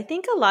that. I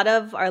think a lot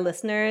of our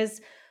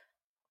listeners,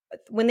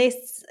 when they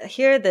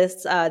hear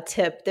this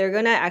tip, they're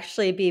going to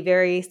actually be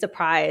very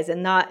surprised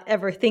and not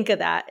ever think of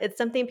that. It's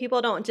something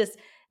people don't just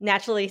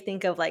naturally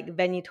think of, like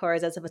venue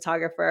tours as a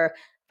photographer,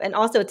 and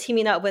also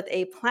teaming up with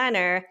a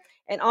planner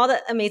and all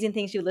the amazing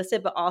things you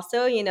listed. But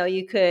also,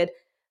 you could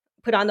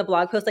put on the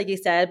blog post, like you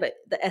said, but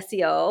the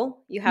SEO,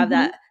 you have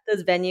that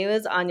those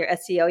venues on your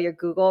SEO, your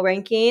Google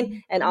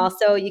ranking, and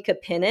also you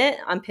could pin it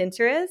on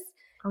Pinterest.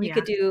 You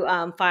could do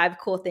 5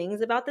 cool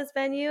things about this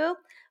venue.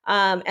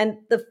 And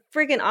the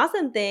freaking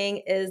awesome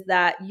thing is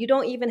that you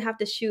don't even have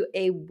to shoot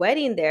a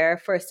wedding there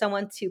for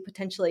someone to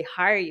potentially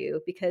hire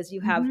you, because you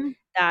have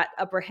that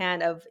upper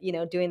hand of,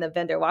 doing the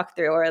vendor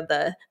walkthrough or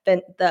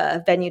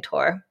the venue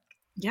tour.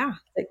 Yeah.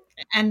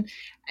 And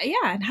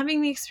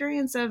having the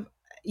experience of,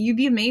 you'd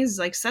be amazed,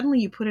 like suddenly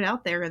you put it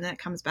out there and then it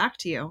comes back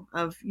to you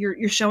of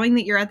you're showing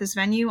that you're at this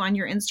venue on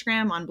your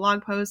Instagram, on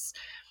blog posts.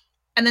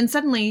 And then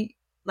suddenly,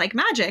 like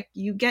magic,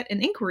 you get an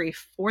inquiry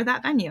for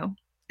that venue.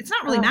 It's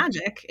not really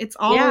magic. It's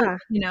all,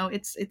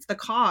 it's the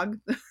cog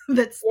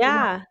that's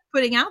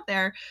putting out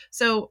there.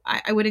 So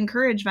I would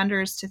encourage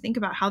vendors to think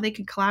about how they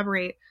could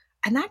collaborate.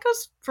 And that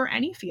goes for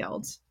any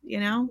field,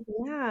 Yeah.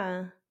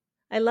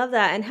 I love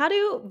that. And how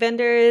do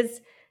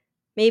vendors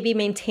maybe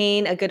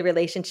maintain a good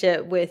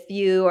relationship with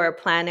you or a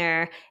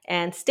planner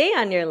and stay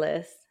on your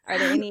list? Are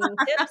there any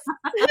tips?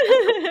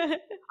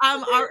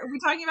 Are we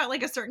talking about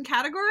like a certain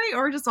category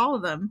or just all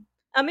of them?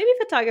 Maybe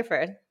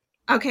photographer.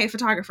 Okay,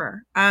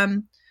 photographer.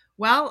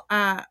 Well,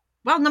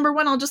 number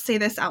one, I'll just say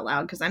this out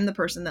loud because I'm the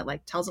person that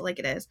like tells it like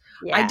it is.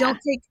 Yeah. I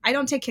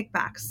don't take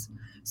kickbacks.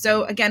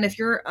 So again, if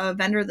you're a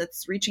vendor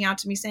that's reaching out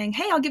to me saying,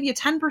 hey, I'll give you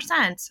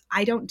 10%,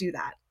 I don't do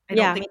that.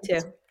 Yeah, me too.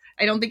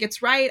 I don't think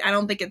it's right. I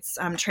don't think it's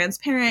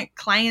transparent.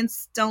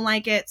 Clients don't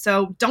like it.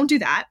 So don't do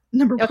that.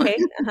 Number one,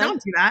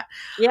 don't do that.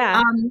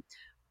 Yeah.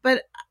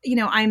 But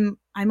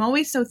I'm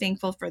always so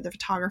thankful for the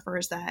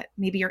photographers that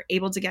maybe are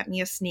able to get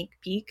me a sneak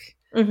peek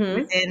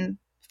within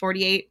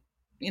 48,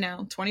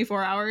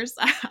 24 hours.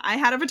 I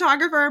had a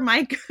photographer,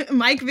 Mike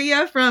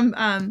Villa from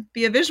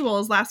Via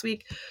Visuals last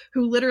week,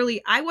 who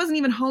literally, I wasn't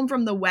even home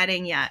from the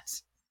wedding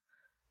yet,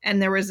 and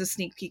there was a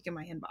sneak peek in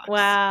my inbox.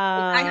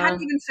 Wow. I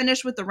hadn't even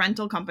finished with the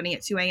rental company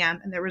at 2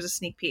 a.m. and there was a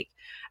sneak peek.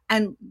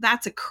 And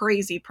that's a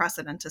crazy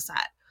precedent to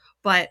set.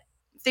 But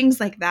things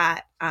like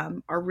that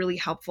are really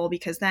helpful,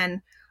 because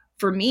then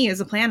for me as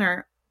a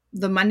planner,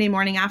 the Monday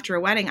morning after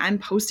a wedding, I'm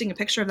posting a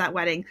picture of that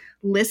wedding,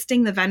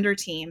 listing the vendor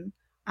team,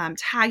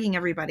 tagging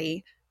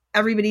everybody.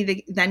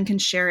 Everybody then can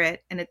share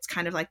it, and it's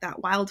kind of like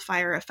that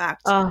wildfire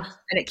effect, and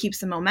it keeps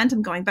the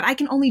momentum going. But I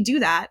can only do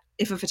that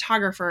if a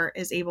photographer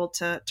is able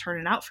to turn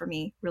it out for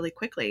me really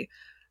quickly.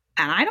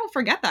 And I don't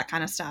forget that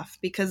kind of stuff,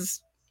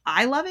 because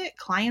I love it.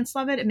 Clients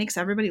love it. It makes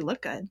everybody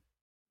look good.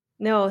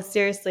 No,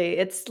 seriously.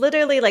 It's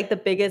literally like the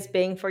biggest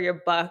bang for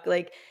your buck.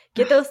 Like,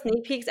 get those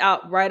sneak peeks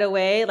out right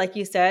away. Like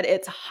you said,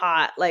 it's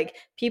hot. Like,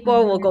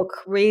 people will go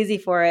crazy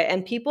for it.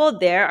 And people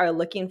there are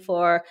looking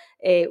for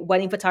a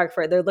wedding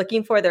photographer. They're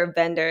looking for their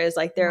vendors,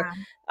 like their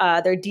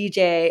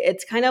DJ.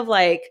 It's kind of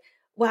like,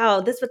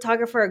 wow, this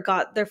photographer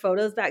got their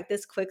photos back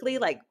this quickly.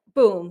 Like,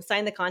 boom,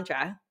 sign the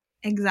contract.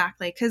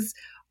 Exactly. Because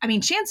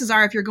chances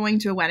are, if you're going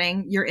to a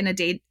wedding, you're in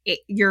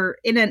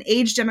an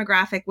age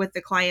demographic with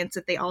the clients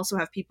that they also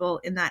have people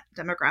in that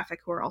demographic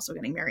who are also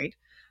getting married.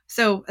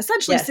 So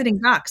essentially sitting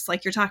ducks,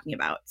 like you're talking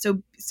about.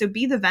 So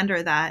be the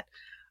vendor that,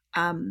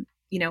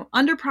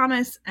 under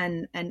promise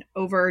and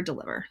over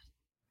deliver.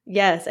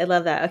 Yes, I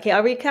love that. Okay,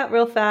 I'll recap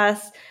real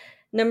fast.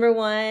 Number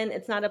 1,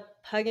 it's not a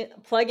plug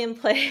and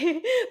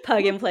play.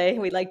 Pug and play.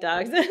 We like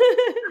dogs.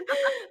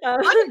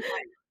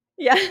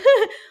 Yeah.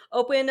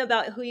 Open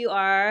about who you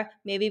are.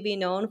 Maybe be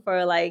known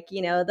for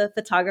the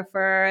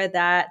photographer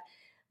that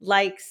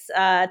likes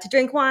to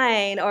drink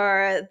wine,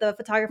 or the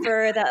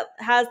photographer that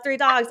has 3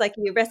 dogs, like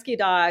you, rescue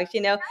dogs,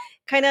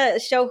 kind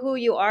of show who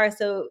you are.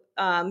 So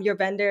your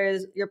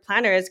vendors, your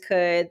planners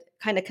could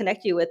kind of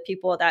connect you with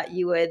people that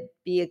you would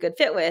be a good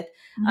fit with.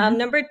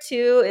 Number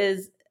 2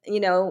 is,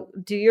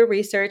 do your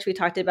research. We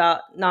talked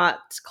about not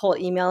cold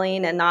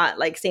emailing and not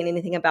saying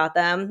anything about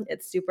them.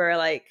 It's super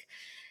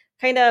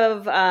kind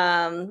of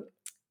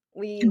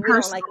we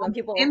don't like when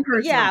people we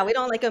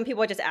don't like when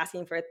people are just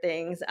asking for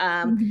things.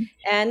 And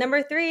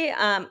number 3,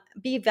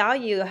 be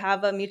value,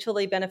 have a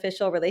mutually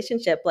beneficial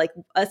relationship. Like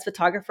us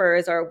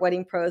photographers or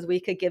wedding pros, we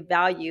could give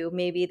value.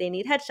 Maybe they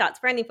need headshots,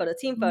 branding photos,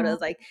 team photos,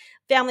 like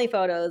family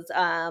photos,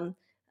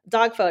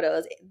 dog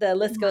photos, the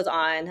list goes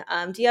on.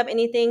 Do you have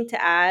anything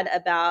to add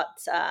about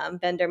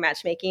vendor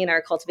matchmaking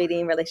or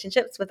cultivating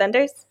relationships with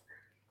vendors?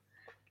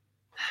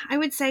 I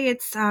would say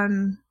it's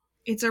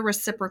a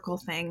reciprocal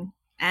thing,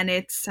 and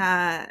it's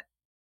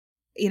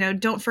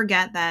don't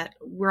forget that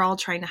we're all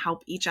trying to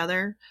help each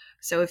other.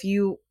 So if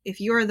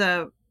you're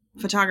the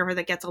photographer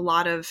that gets a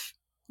lot of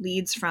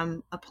leads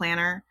from a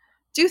planner,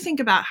 do think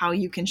about how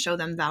you can show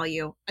them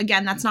value.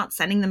 Again, that's not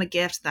sending them a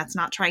gift. That's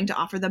not trying to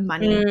offer them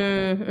money.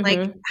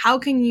 Like, how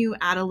can you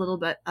add a little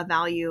bit of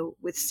value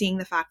with seeing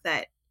the fact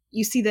that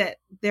you see that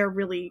they're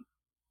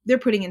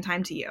putting in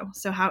time to you?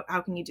 So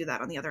how can you do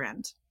that on the other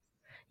end?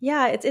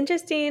 Yeah, it's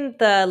interesting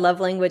the love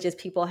languages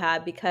people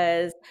have,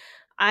 because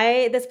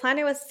this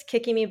planner was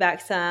kicking me back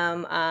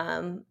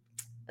some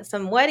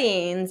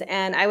weddings,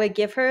 and I would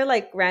give her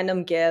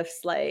random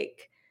gifts,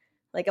 like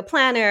a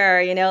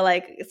planner,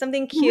 like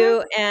something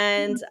cute.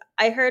 And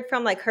I heard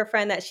from her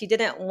friend that she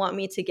didn't want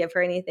me to give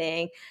her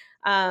anything.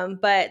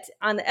 But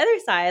on the other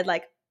side,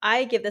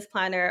 I give this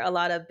planner a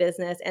lot of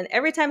business, and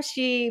every time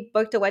she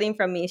booked a wedding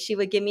from me, she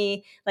would give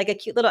me a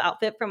cute little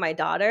outfit for my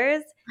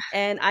daughters,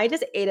 and I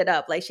just ate it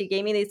up. She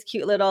gave me these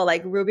cute little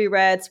ruby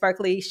red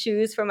sparkly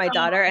shoes for my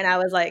daughter, and I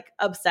was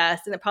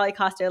obsessed, and it probably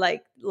cost her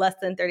less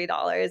than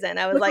 $30, and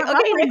I was like,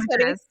 okay, next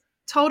wedding.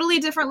 Totally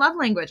different love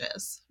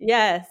languages.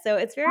 Yeah, so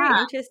it's very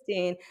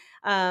interesting.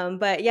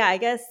 But yeah, I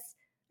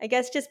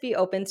guess just be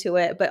open to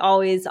it, but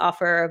always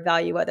offer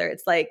value, whether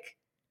it's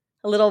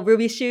a little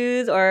ruby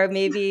shoes or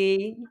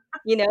maybe,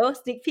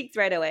 sneak peeks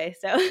right away.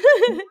 So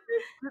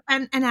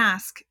and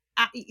ask.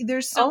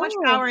 There's so much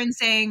power in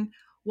saying,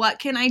 what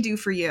can I do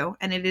for you?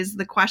 And it is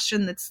the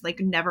question that's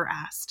never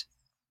asked.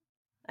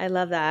 I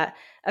love that.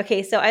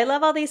 Okay, so I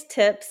love all these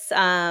tips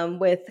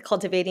with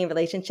cultivating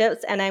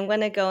relationships, and I'm going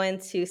to go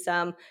into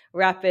some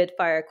rapid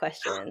fire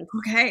questions.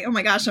 Okay. Oh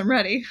my gosh, I'm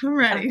ready.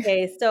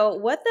 Okay, so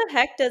what the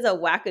heck does a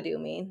wackadoo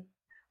mean?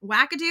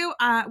 Wackadoo?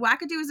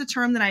 Wackadoo is a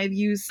term that I have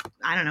used,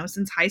 I don't know,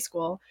 since high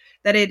school,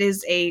 that it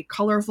is a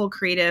colorful,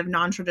 creative,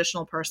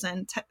 non-traditional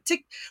person.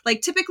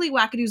 Typically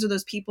wackadoos are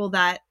those people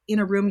that in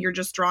a room you're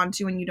just drawn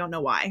to and you don't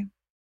know why.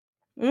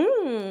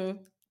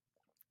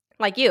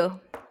 Like you.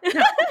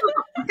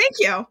 Thank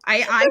you.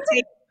 I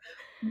take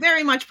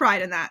very much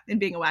pride in that, in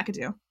being a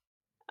wackadoo.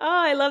 Oh,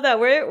 I love that.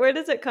 Where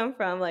does it come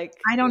from? Like,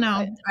 I don't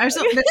know. There's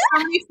so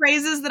many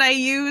phrases that I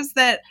use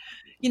that,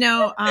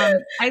 I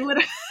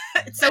literally,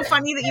 it's so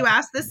funny that you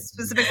asked this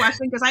specific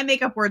question because I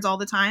make up words all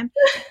the time.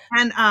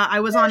 And I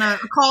was on a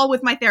call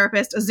with my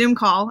therapist, a Zoom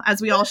call,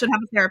 as we all should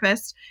have a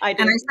therapist. I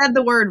do. And I said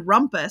the word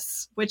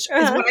rumpus, which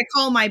is what I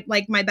call my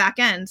back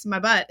end, my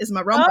butt is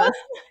my rumpus.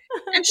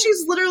 And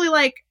she's literally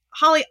like,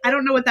 Holly, I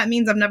don't know what that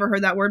means. I've never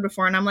heard that word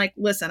before. And I'm like,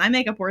 listen, I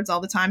make up words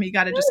all the time. You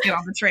got to just get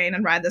on the train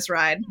and ride this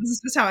ride. This is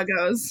just how it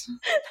goes.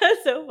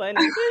 That's so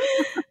funny.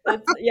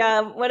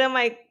 Yeah, one of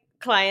my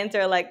clients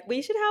are like,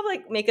 we should have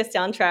like make a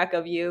soundtrack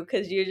of you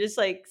because you just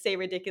like say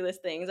ridiculous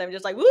things. I'm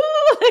just like, woo,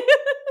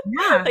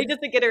 Yeah. like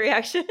just to get a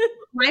reaction.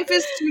 Life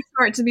is too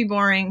short to be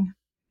boring.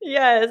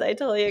 Yes, I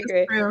totally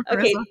agree. True,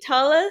 okay, Carissa.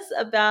 tell us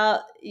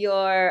about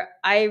your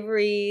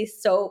ivory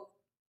soap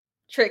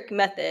trick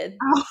method.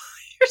 Oh,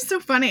 you're so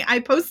funny. I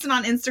posted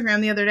on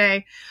Instagram the other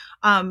day.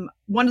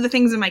 One of the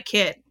things in my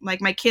kit,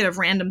 like my kit of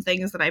random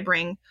things that I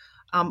bring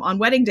on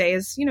wedding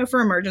days, for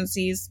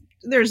emergencies.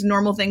 There's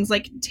normal things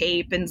like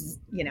tape and,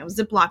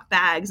 Ziploc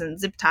bags and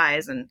zip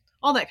ties and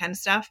all that kind of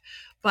stuff.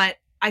 But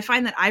I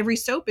find that ivory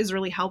soap is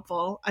really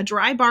helpful. A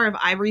dry bar of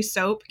ivory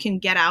soap can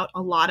get out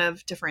a lot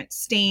of different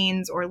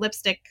stains or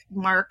lipstick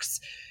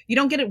marks. You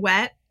don't get it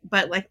wet,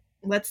 but like,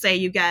 let's say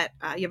you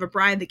have a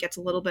bride that gets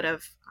a little bit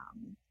of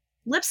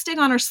lipstick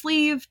on her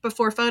sleeve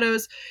before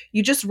photos,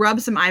 you just rub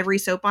some ivory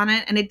soap on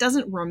it and it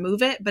doesn't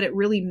remove it, but it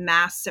really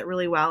masks it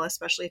really well,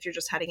 especially if you're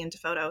just heading into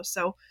photos.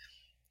 So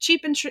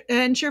cheap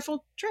and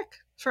cheerful trick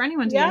for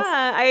anyone to use.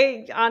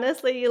 I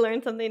honestly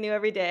learn something new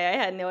every day. I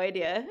had no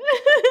idea.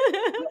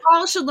 We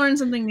all should learn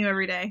something new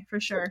every day,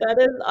 for sure. That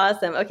is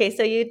awesome. Okay,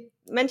 so you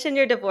mentioned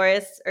your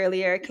divorce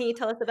earlier. Can you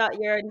tell us about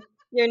your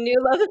new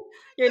love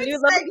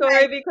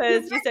story?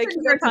 Because you said keep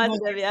it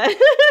positive, yeah.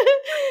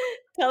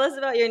 Tell us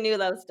about your new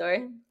love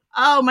story.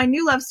 Oh, my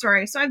new love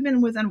story. So I've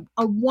been with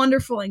a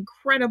wonderful,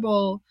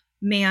 incredible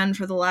man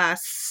for the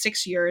last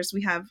 6 years.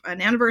 We have an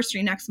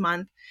anniversary next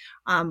month.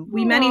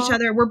 We met each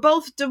other. We're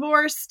both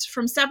divorced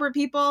from separate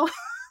people.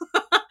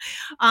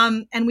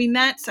 And we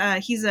met,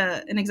 he's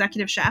an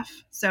executive chef.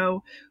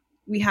 So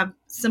we have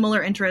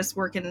similar interests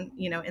working,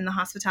 in the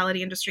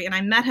hospitality industry. And I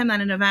met him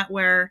at an event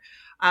where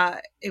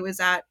it was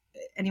at,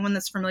 anyone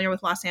that's familiar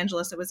with Los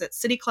Angeles, it was at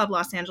City Club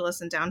Los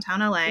Angeles in downtown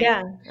LA.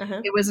 Yeah.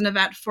 Uh-huh. It was an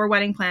event for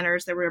wedding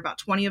planners. There were about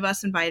 20 of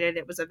us invited.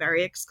 It was a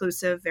very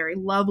exclusive, very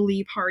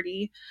lovely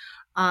party.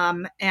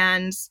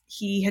 And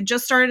he had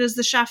just started as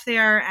the chef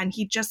there, and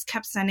he just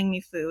kept sending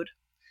me food.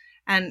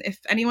 And if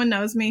anyone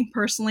knows me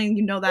personally,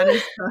 that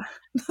is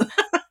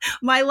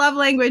my love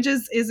language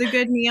is a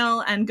good meal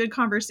and good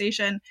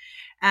conversation.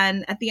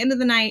 And at the end of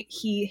the night,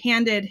 he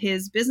handed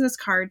his business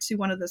card to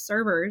one of the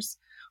servers,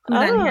 who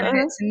then handed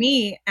it to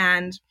me.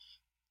 And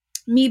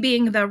me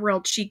being the real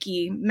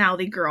cheeky,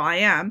 mouthy girl I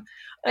am,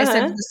 I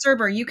said to the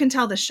server, you can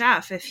tell the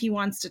chef if he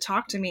wants to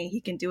talk to me,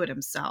 he can do it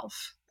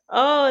himself.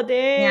 Oh,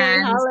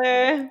 dang.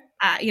 Holler.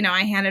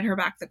 I handed her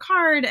back the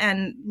card,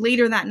 and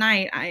later that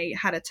night I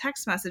had a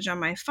text message on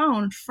my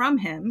phone from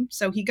him.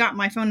 So he got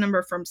my phone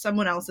number from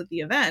someone else at the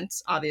event,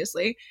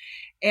 obviously,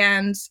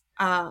 and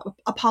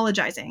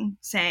apologizing,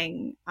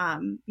 saying,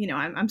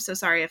 I'm so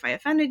sorry if I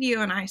offended you.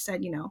 And I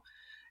said,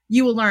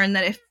 you will learn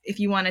that if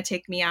you want to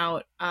take me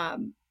out,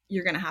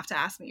 you're going to have to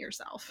ask me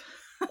yourself.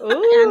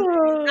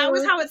 And that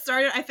was how it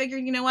started. I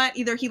figured, you know what,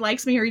 either he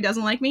likes me or he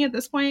doesn't like me at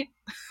this point.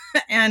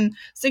 And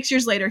 6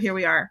 years later, here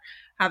we are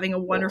having a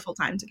wonderful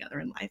time together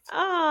in life.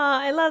 Oh,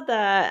 I love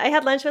that. I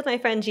had lunch with my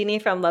friend Jeannie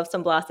from Love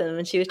Some Blossom,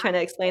 and she was trying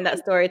to explain that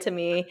story to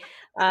me,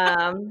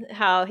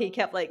 how he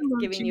kept like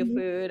giving you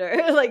food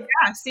or like.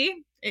 Yeah,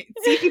 see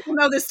people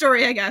know this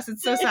story, I guess.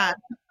 It's so sad.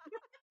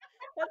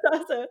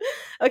 That's awesome.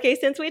 Okay,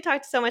 since we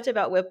talked so much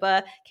about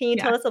WIPA, can you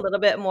tell us a little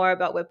bit more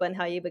about WIPA and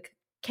how you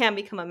can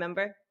become a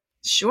member?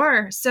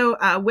 Sure. So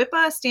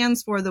WIPA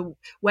stands for the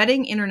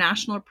Wedding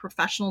International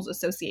Professionals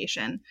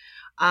Association.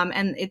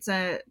 And it's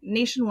a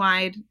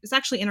nationwide, it's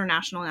actually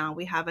international now.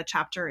 We have a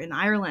chapter in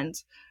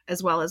Ireland,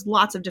 as well as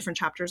lots of different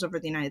chapters over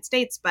the United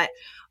States. But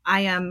I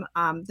am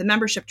the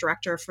membership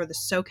director for the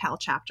SoCal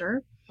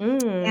chapter.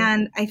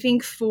 And I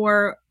think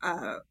for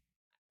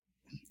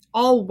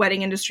all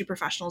wedding industry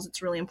professionals,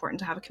 it's really important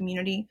to have a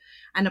community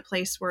and a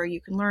place where you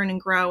can learn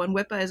and grow. And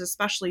WIPA is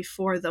especially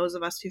for those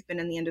of us who've been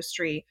in the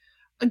industry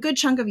a good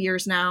chunk of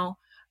years now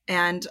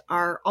and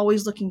are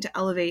always looking to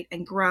elevate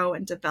and grow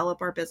and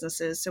develop our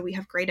businesses. So we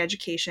have great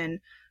education.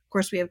 Of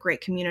course, we have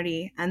great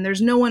community, and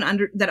there's no one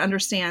that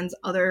understands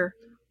other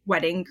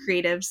wedding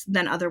creatives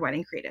than other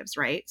wedding creatives,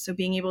 right? So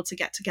being able to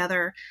get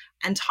together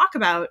and talk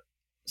about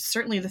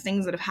certainly the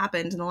things that have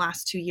happened in the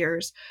last 2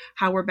 years,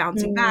 how we're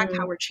bouncing back,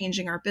 how we're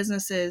changing our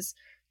businesses.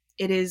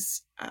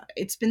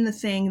 It's been the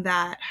thing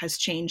that has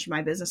changed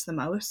my business the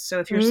most. So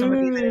if you're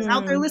somebody that is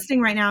out there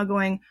listening right now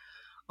going,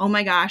 oh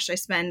my gosh, I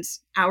spend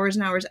hours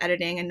and hours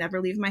editing. I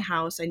never leave my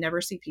house. I never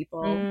see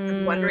people.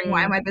 I'm wondering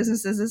why my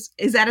business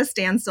is at a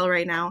standstill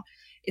right now.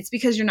 It's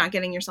because you're not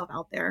getting yourself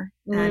out there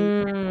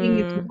and meeting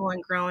new people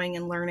and growing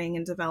and learning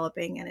and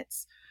developing. And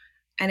it's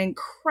an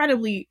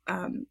incredibly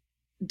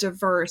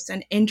diverse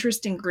and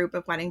interesting group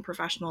of wedding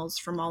professionals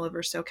from all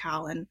over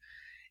SoCal. And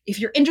if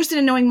you're interested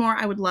in knowing more,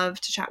 I would love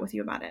to chat with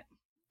you about it.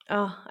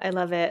 Oh, I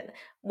love it.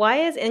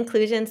 Why is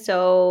inclusion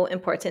so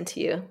important to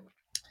you?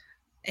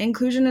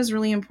 Inclusion is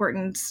really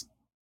important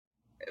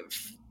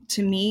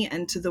to me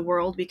and to the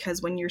world,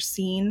 because when you're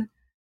seen,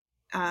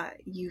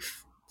 you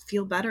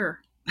feel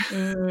better.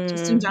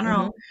 Just in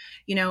general,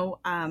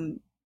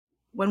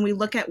 when we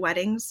look at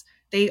weddings,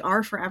 they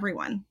are for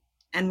everyone.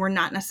 And we're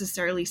not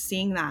necessarily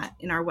seeing that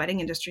in our wedding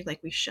industry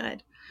like we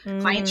should.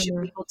 Clients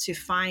should be able to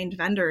find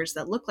vendors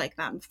that look like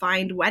them,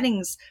 find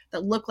weddings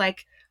that look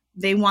like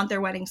they want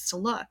their weddings to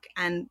look.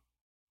 And,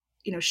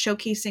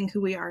 showcasing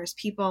who we are as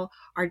people,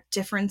 our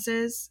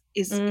differences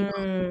is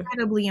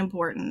incredibly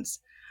important.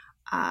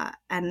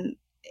 And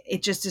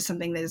it just is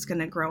something that is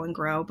going to grow and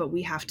grow, but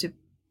we have to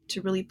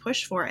really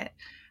push for it.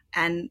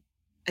 And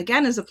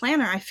again, as a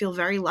planner, I feel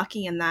very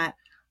lucky in that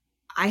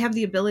I have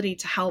the ability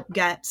to help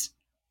get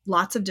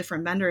lots of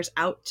different vendors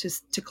out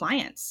to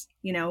clients.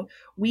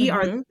 We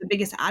are the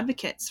biggest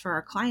advocates for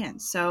our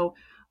clients. So,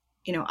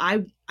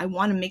 I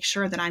want to make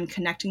sure that I'm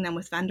connecting them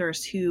with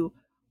vendors who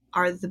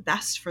are the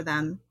best for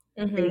them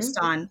based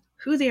on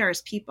who they are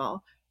as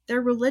people, their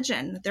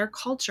religion, their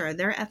culture,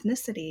 their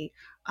ethnicity.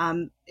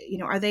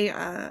 Are they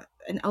an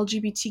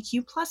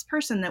LGBTQ plus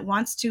person that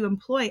wants to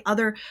employ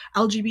other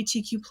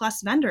LGBTQ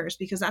plus vendors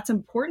because that's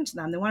important to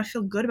them? They want to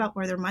feel good about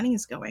where their money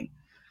is going.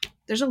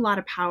 There's a lot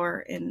of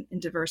power in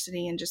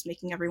diversity and just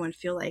making everyone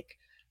feel like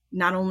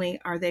not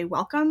only are they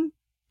welcome,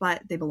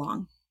 but they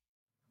belong.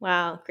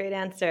 Wow, great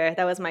answer.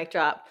 That was mic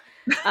drop.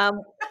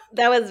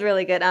 That was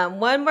really good.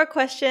 One more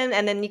question,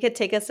 and then you could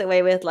take us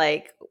away with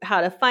like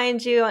how to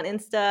find you on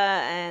Insta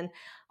and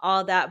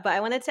all that. But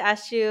I wanted to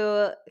ask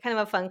you kind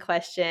of a fun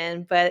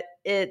question, but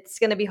it's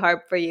going to be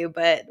hard for you.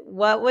 But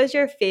what was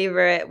your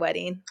favorite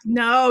wedding?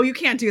 No, you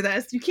can't do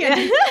this. You can't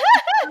do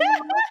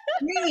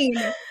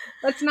this.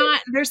 That's not,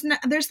 there's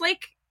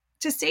like,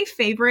 to say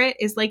favorite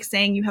is like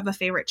saying you have a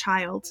favorite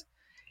child.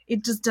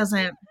 It just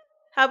doesn't.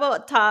 How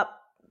about how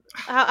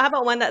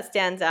about one that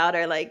stands out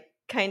or like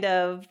kind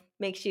of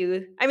makes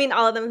you, I mean,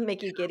 all of them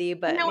make you giddy,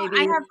 but maybe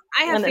I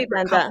have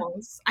favorite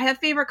couples. I have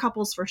favorite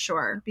couples for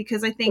sure,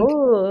 because I think,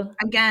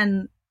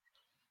 again,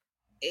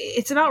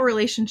 it's about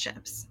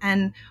relationships.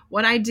 And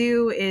what I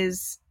do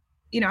is,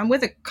 I'm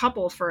with a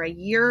couple for a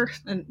year,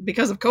 and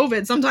because of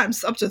COVID,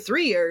 sometimes up to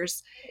 3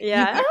 years.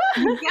 Yeah.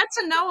 You get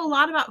to know a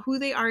lot about who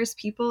they are as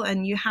people,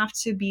 and you have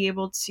to be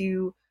able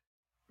to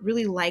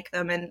really like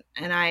them. And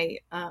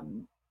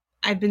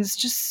I've been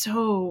just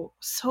so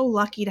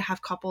lucky to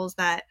have couples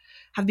that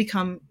have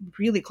become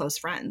really close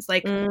friends,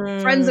 like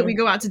friends that we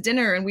go out to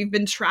dinner and we've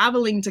been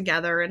traveling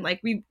together, and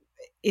like the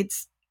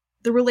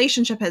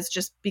relationship has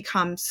just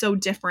become so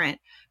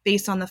different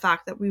based on the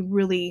fact that we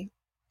really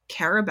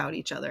care about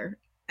each other.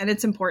 And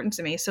it's important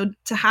to me. So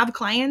to have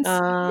clients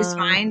is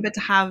fine, but to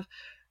have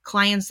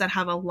clients that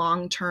have a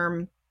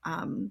long-term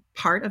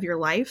part of your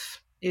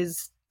life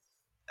is,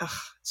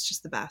 it's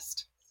just the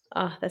best.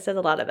 Oh, that says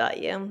a lot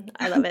about you.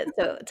 I love it.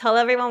 So tell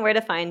everyone where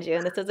to find you.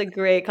 And this was a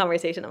great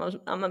conversation.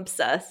 I'm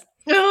obsessed.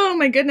 Oh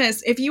my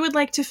goodness. If you would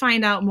like to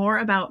find out more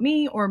about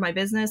me or my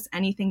business,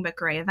 Anything But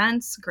Gray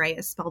Events, Gray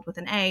is spelled with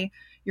an A,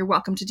 you're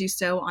welcome to do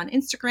so on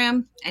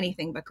Instagram,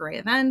 Anything But Gray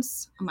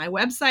Events, on my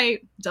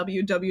website,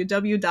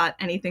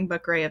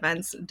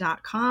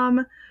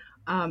 www.anythingbutgrayevents.com.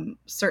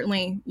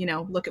 Certainly,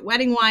 look at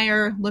Wedding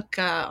Wire, look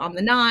on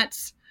the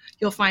Knots.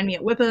 You'll find me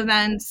at WIPA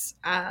events.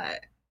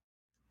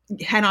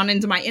 Head on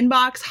into my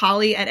inbox,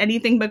 Holly at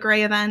Anything But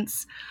Gray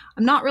Events.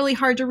 I'm not really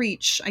hard to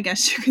reach, I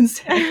guess you can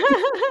say.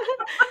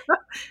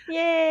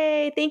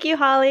 Yay. Thank you,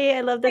 Holly.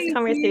 I love this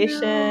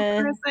conversation.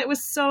 Carissa, it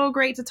was so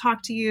great to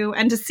talk to you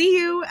and to see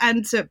you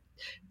and to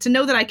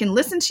know that I can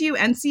listen to you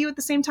and see you at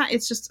the same time.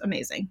 It's just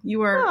amazing.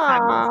 You are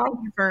fabulous. Thank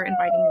you for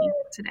inviting me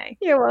today.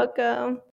 You're welcome.